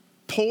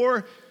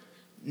poor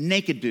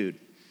naked dude.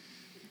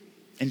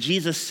 And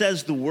Jesus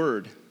says the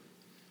word,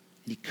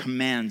 and he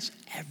commands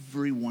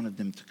every one of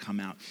them to come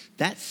out.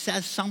 That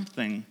says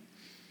something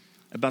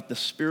about the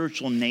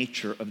spiritual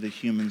nature of the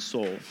human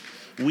soul.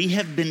 We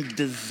have been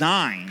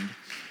designed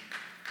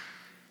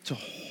to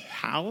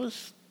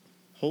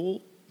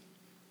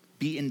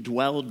be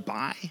indwelled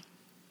by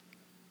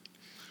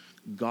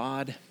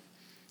God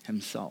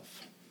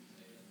himself.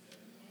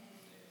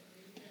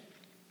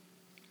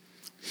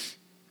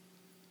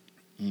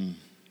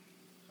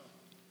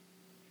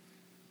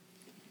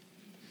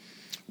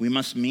 We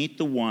must meet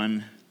the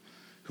one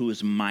who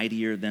is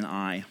mightier than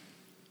I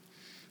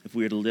if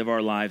we are to live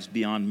our lives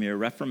beyond mere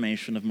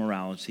reformation of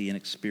morality and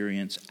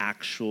experience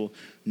actual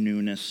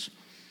newness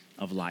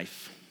of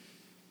life.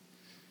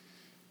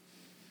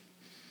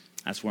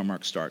 That's where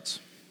Mark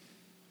starts.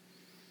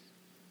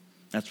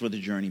 That's where the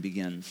journey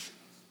begins.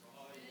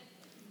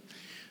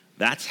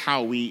 That's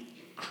how we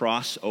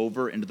cross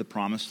over into the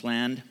promised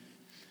land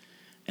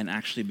and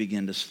actually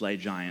begin to slay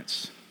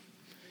giants.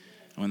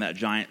 And when that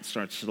giant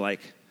starts to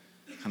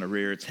kind of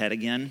rear its head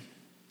again,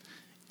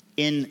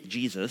 in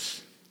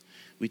Jesus,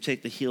 we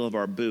take the heel of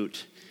our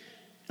boot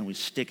and we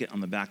stick it on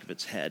the back of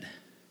its head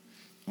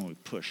and we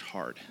push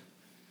hard.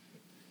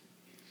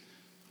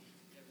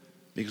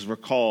 Because we're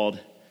called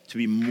to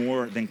be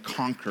more than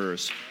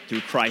conquerors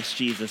through Christ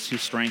Jesus who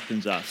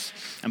strengthens us.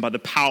 And by the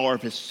power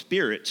of his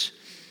Spirit,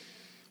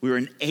 we are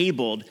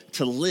enabled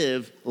to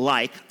live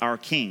like our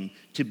King,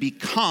 to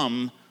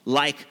become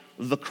like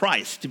the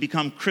Christ, to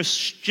become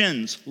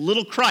Christians,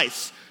 little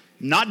Christs,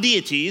 not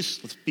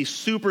deities. Let's be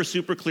super,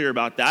 super clear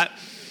about that.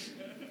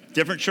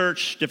 Different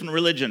church, different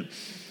religion.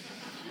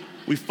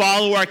 We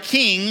follow our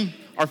King,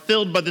 are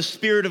filled by the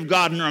Spirit of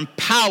God, and are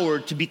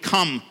empowered to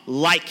become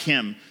like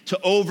him, to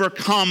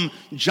overcome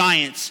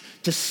giants,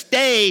 to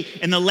stay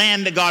in the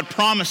land that God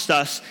promised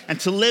us, and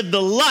to live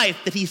the life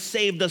that he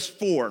saved us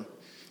for.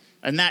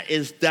 And that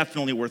is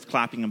definitely worth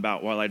clapping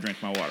about while I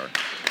drink my water.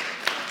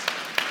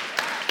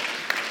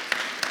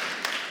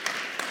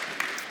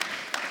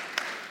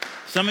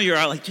 Some of you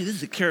are like, dude, this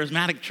is a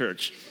charismatic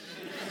church.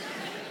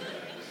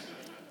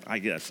 I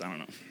guess, I don't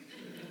know.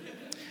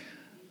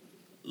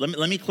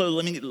 Let me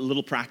get a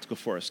little practical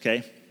for us,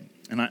 okay?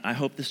 And I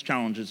hope this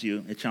challenges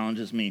you. It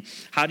challenges me.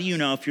 How do you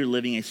know if you're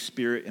living a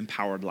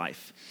Spirit-empowered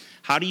life?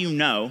 How do you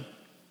know,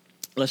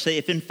 let's say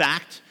if in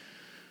fact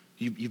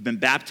you've been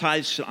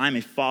baptized, so I'm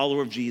a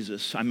follower of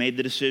Jesus. I made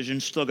the decision,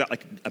 still got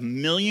like a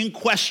million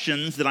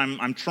questions that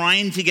I'm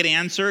trying to get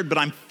answered, but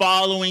I'm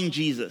following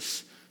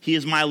Jesus. He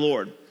is my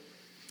Lord.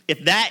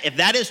 If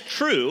that is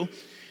true,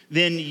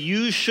 then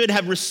you should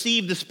have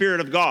received the Spirit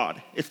of God.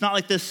 It's not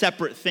like this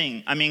separate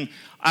thing. I mean,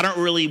 I don't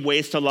really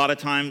waste a lot of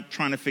time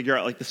trying to figure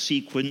out like the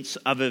sequence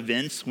of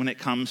events when it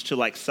comes to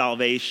like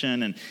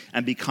salvation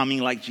and becoming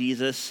like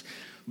Jesus.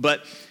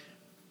 But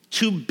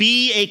to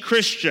be a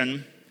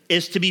Christian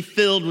is to be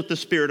filled with the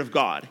Spirit of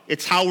God.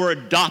 It's how we're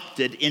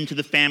adopted into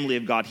the family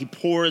of God. He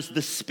pours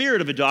the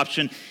Spirit of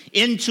adoption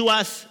into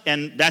us,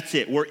 and that's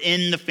it. We're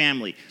in the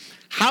family.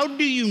 How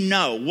do you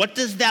know? What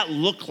does that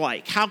look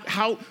like?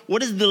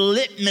 What is the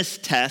litmus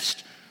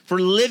test for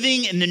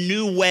living in the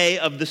new way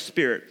of the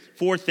Spirit?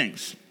 4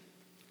 things.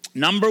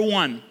 Number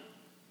 1,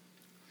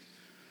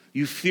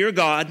 you fear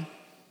God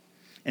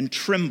and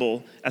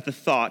tremble at the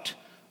thought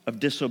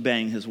of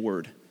disobeying his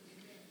word.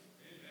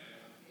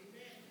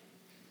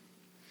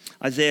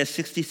 Isaiah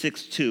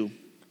 66:2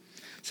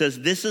 says,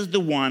 "This is the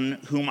one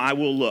whom I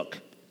will look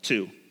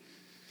to,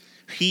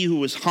 he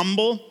who is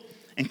humble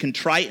and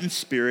contrite in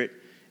spirit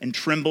and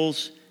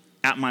trembles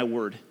at my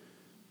word."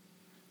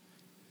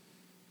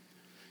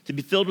 To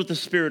be filled with the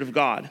Spirit of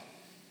God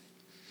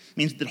It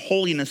means that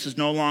holiness is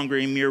no longer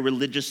a mere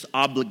religious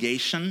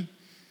obligation.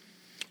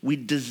 We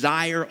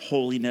desire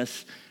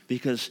holiness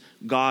because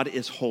God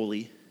is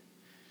holy,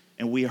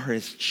 and we are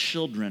his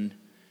children,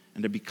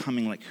 and are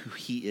becoming like who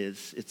he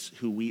is. It's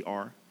who we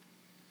are.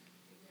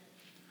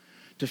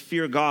 To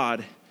fear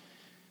God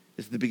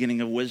is the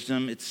beginning of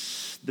wisdom.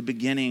 It's the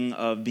beginning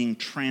of being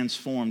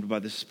transformed by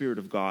the Spirit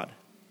of God.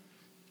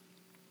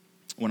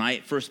 When I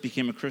first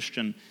became a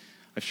Christian,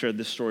 I've shared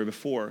this story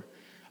before.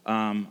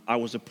 I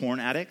was a porn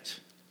addict.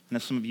 I know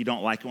some of you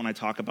don't like it when I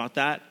talk about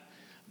that,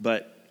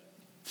 but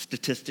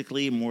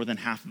statistically, more than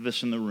half of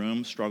us in the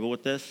room struggle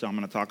with this, so I'm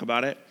going to talk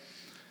about it.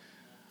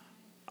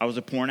 I was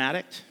a porn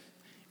addict,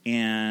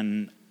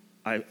 and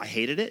I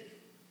hated it,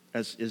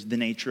 as is the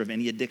nature of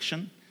any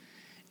addiction.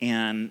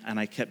 And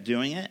I kept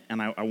doing it,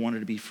 and I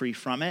wanted to be free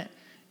from it,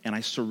 and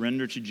I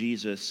surrendered to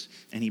Jesus,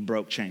 and he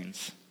broke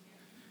chains.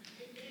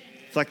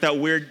 It's like that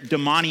weird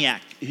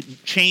demoniac.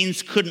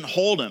 Chains couldn't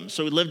hold him,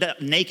 so he lived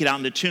naked out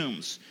in the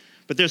tombs.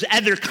 But there's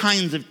other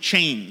kinds of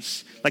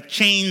chains, like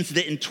chains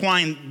that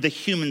entwine the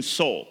human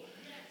soul.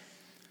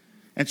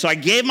 And so I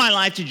gave my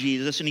life to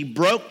Jesus, and he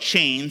broke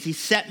chains. He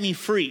set me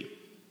free.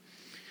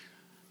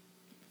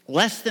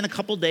 Less than a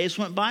couple days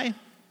went by,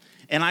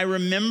 and I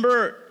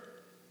remember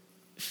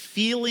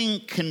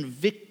feeling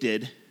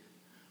convicted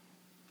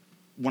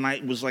when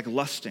I was like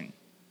lusting,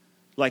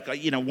 like,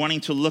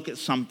 wanting to look at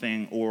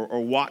something or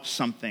watch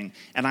something.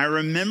 And I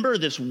remember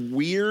this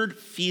weird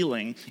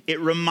feeling. It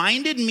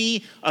reminded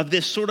me of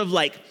this sort of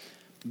like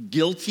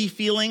guilty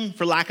feeling,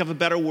 for lack of a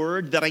better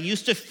word, that I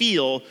used to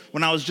feel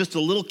when I was just a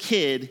little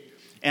kid,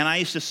 and I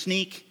used to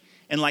sneak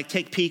and like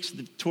take peeks at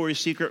the Victoria's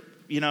Secret,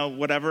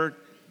 whatever.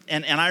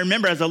 And I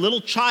remember as a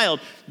little child,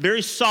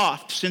 very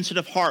soft,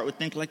 sensitive heart would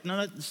think like, no,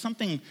 that's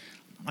something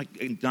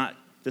like not.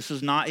 This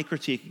is not a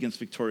critique against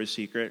Victoria's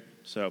Secret,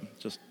 so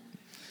just.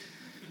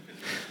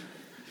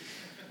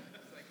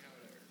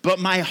 But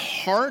my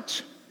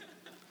heart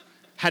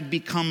had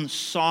become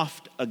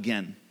soft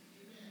again.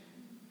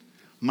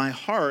 My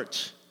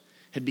heart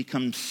had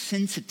become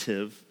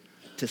sensitive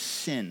to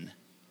sin.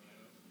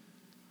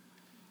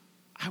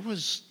 I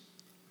was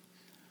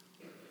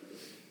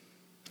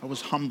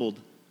humbled.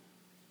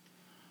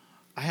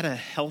 I had a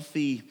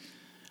healthy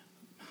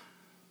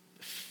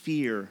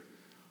fear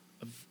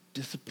of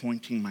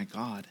disappointing my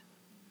God.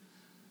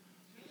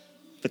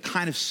 The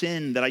kind of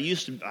sin that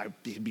I'd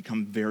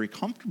become very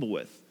comfortable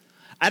with.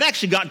 I'd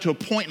actually gotten to a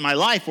point in my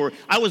life where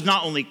I was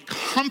not only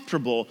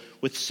comfortable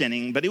with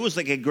sinning, but it was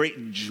like a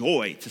great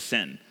joy to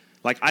sin.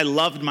 Like, I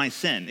loved my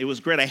sin. It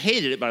was great. I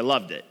hated it, but I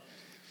loved it.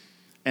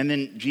 And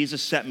then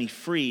Jesus set me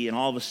free, and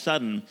all of a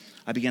sudden,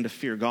 I began to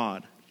fear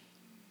God.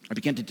 I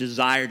began to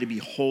desire to be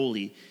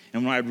holy.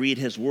 And when I'd read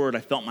his word,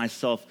 I felt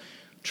myself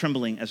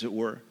trembling, as it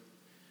were.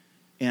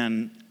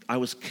 And I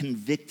was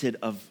convicted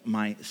of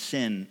my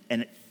sin,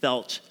 and it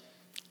felt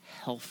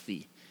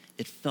healthy.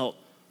 It felt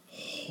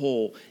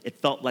whole.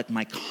 It felt like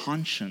my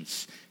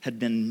conscience had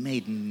been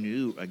made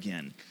new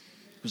again.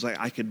 It was like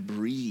I could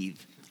breathe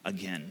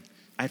again.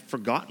 I'd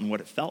forgotten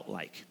what it felt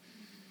like.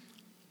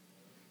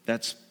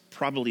 That's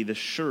probably the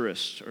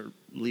surest, or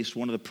at least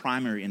one of the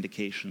primary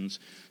indications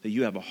that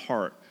you have a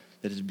heart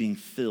that is being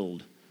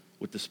filled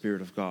with the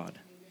Spirit of God.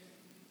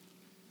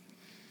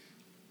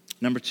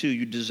 Number 2,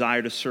 you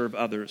desire to serve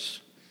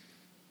others.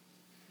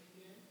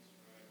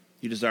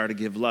 You desire to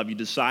give love. You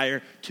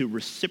desire to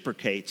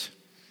reciprocate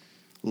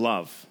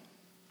love.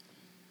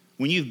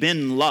 When you've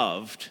been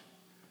loved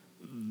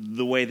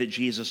the way that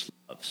Jesus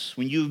loves,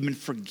 when you've been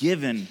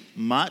forgiven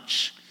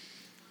much,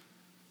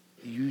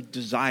 you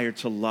desire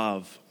to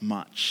love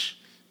much.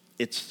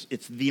 It's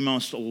the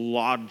most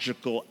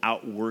logical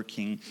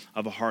outworking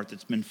of a heart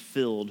that's been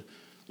filled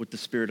with the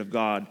Spirit of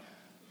God.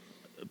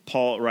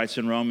 Paul writes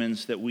in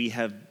Romans that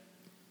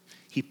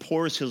he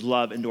pours his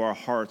love into our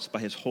hearts by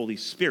his Holy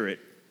Spirit,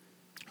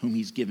 whom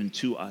he's given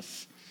to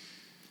us.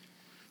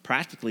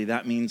 Practically,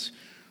 that means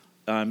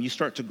you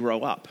start to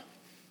grow up.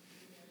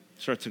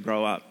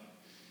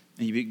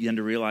 And you begin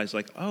to realize,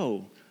 like,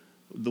 oh,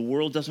 the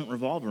world doesn't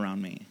revolve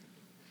around me.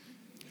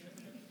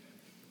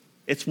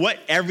 It's what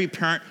every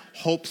parent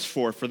hopes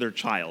for their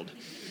child.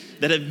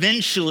 That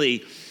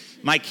eventually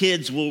my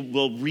kids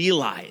will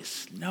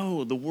realize,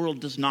 no, the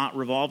world does not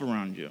revolve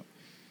around you.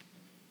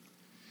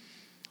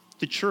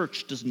 The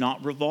church does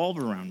not revolve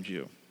around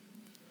you.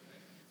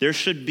 There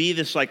should be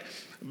this like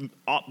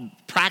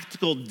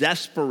practical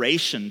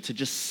desperation to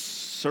just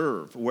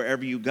serve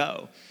wherever you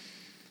go.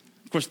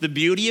 Of course, the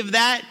beauty of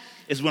that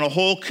is when a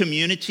whole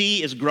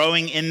community is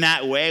growing in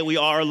that way, we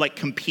are like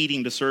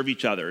competing to serve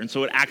each other. And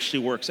so it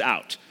actually works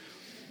out,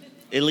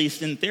 at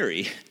least in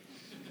theory.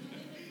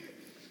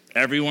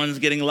 Everyone's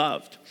getting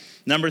loved.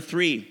 Number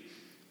 3,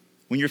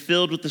 when you're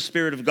filled with the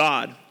Spirit of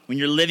God, when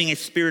you're living a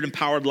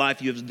Spirit-empowered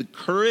life, you have the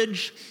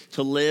courage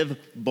to live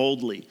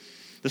boldly.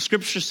 The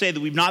scriptures say that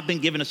we've not been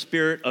given a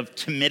spirit of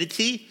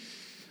timidity,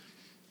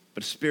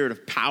 but a spirit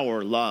of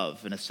power,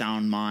 love, and a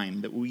sound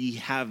mind, that we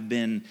have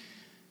been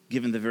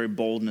given the very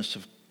boldness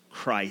of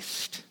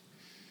Christ,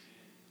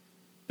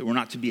 that we're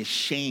not to be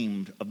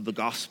ashamed of the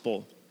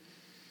gospel,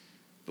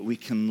 but we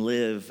can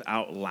live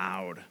out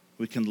loud.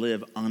 We can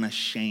live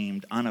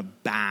unashamed,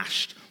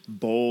 unabashed,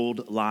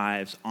 bold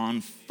lives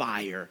on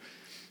fire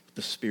with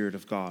the Spirit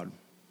of God.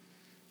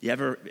 You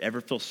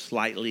ever feel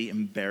slightly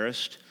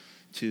embarrassed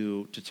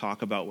to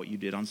talk about what you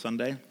did on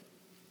Sunday?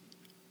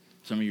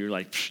 Some of you are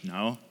like,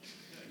 no.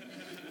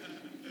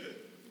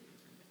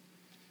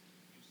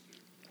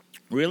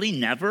 Really?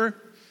 Never?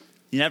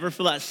 You never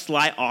feel that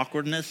slight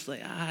awkwardness?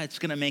 Like, it's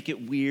going to make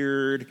it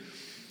weird.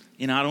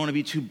 I don't want to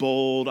be too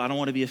bold. I don't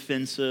want to be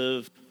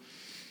offensive.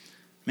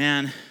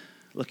 Man,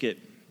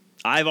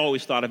 I've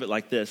always thought of it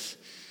like this.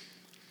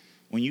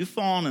 When you've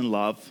fallen in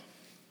love,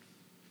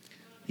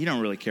 you don't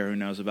really care who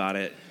knows about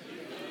it.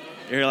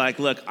 You're like,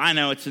 look, I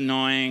know it's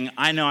annoying.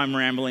 I know I'm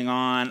rambling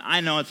on.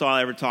 I know it's all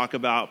I ever talk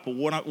about. But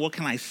what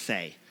can I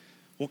say?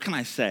 What can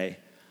I say?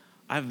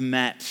 I've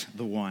met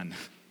the one.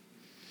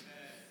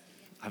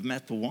 I've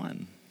met the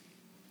one.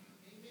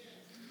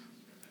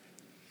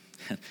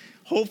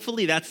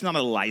 Hopefully that's not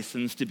a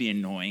license to be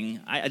annoying.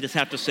 I just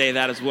have to say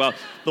that as well.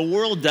 The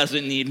world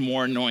doesn't need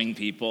more annoying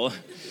people.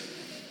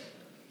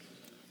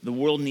 The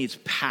world needs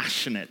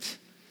passionate,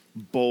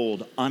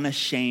 bold,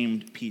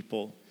 unashamed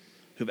people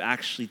who've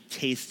actually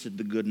tasted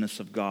the goodness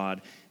of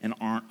God and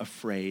aren't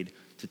afraid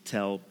to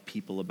tell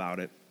people about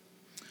it.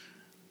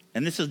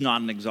 And this is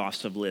not an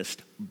exhaustive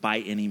list by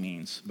any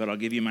means, but I'll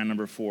give you my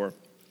number 4.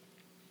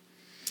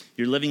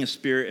 You're living a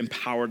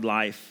Spirit-empowered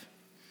life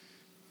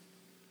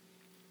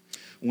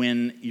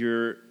when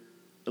you're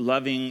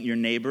loving your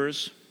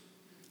neighbors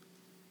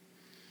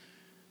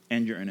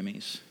and your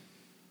enemies.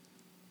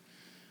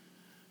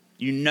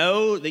 You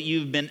know that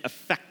you've been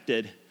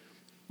affected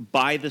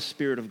by the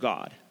Spirit of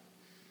God,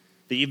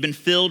 that you've been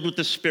filled with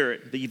the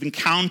Spirit, that you've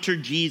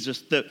encountered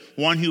Jesus, the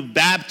one who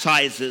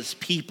baptizes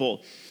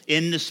people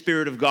in the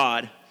Spirit of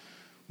God.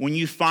 When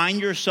you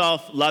find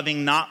yourself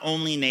loving not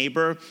only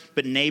neighbor,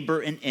 but neighbor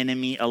and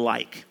enemy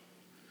alike.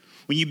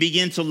 When you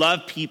begin to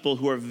love people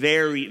who are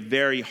very,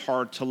 very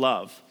hard to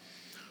love.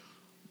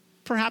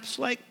 Perhaps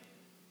like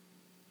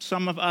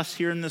some of us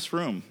here in this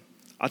room.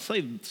 I'll tell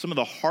you, some of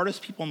the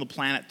hardest people on the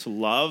planet to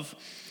love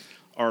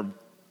are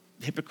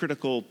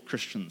hypocritical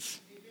Christians.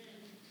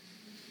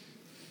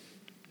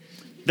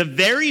 The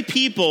very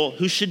people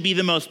who should be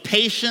the most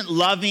patient,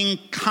 loving,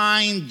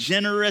 kind,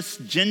 generous,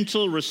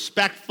 gentle,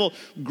 respectful,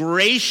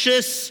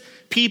 gracious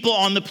people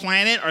on the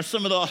planet are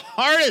some of the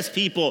hardest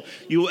people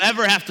you will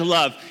ever have to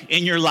love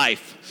in your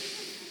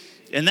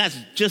life. And that's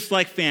just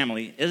like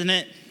family, isn't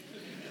it?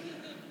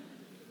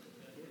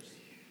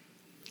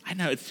 I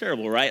know, it's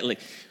terrible, right? Like,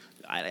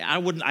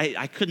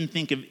 I couldn't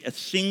think of a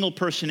single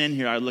person in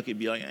here I'd look at and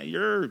be like,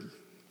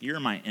 you're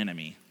my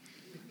enemy.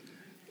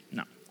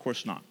 No, of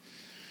course not.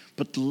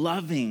 But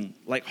loving,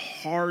 like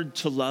hard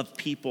to love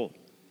people,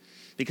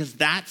 because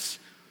that's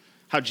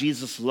how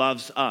Jesus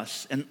loves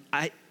us. And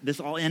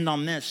I'll end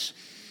on this,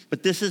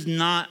 but this is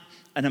not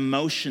an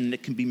emotion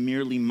that can be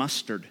merely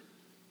mustered.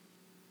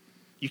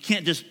 You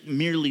can't just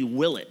merely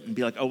will it and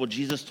be like, oh, well,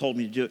 Jesus told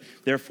me to do it,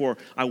 therefore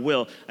I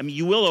will. I mean,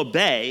 you will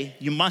obey,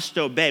 you must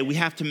obey. We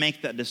have to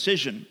make that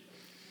decision.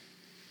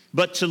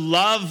 But to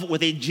love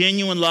with a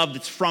genuine love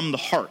that's from the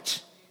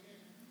heart,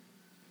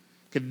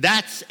 okay,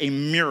 that's a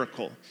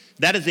miracle.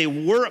 That is a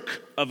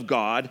work of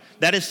God.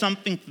 That is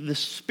something the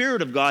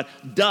Spirit of God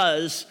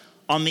does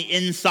on the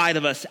inside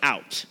of us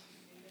out.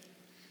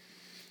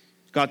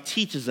 God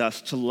teaches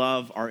us to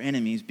love our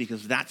enemies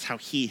because that's how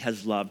He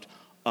has loved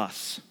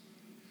us.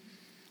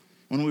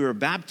 When we were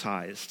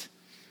baptized,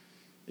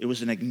 it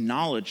was an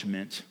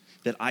acknowledgement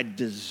that I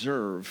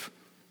deserve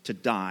to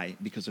die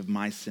because of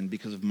my sin,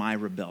 because of my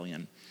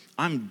rebellion.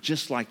 I'm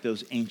just like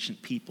those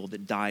ancient people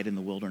that died in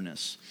the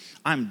wilderness.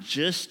 I'm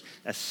just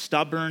as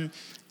stubborn,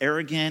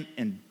 arrogant,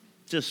 and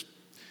just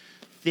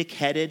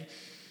thick-headed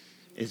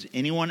as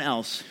anyone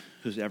else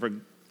who's ever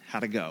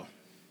had a go.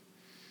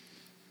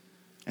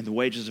 And the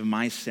wages of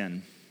my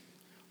sin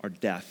are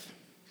death,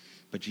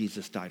 but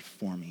Jesus died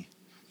for me.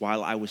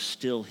 While I was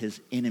still His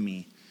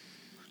enemy,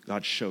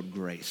 God showed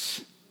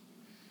grace.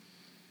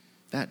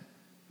 That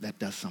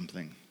does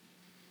something.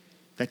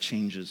 That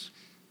changes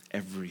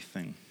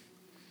everything.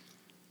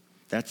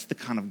 That's the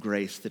kind of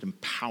grace that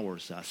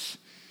empowers us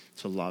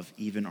to love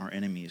even our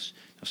enemies.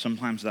 Now,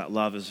 sometimes that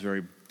love is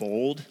very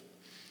bold.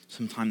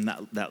 Sometimes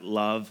that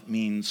love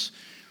means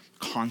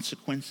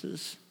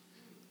consequences.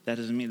 That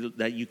doesn't mean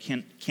that you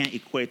can't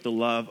equate the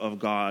love of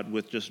God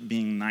with just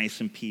being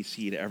nice and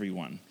PC to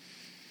everyone.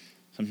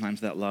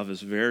 Sometimes that love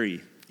is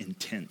very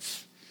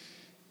intense.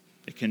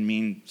 It can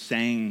mean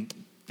saying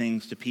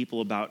things to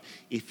people about,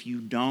 if you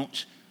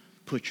don't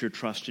put your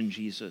trust in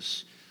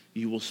Jesus,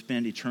 you will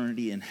spend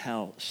eternity in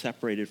hell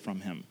separated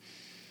from Him.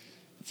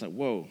 It's like,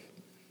 whoa,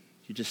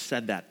 you just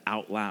said that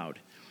out loud.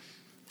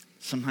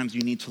 Sometimes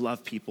you need to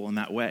love people in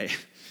that way.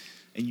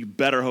 And you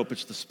better hope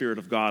it's the Spirit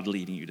of God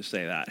leading you to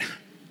say that.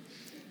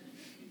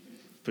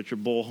 Put your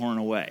bullhorn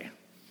away.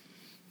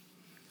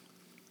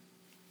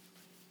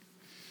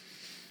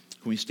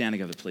 Can we stand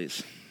together,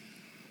 please?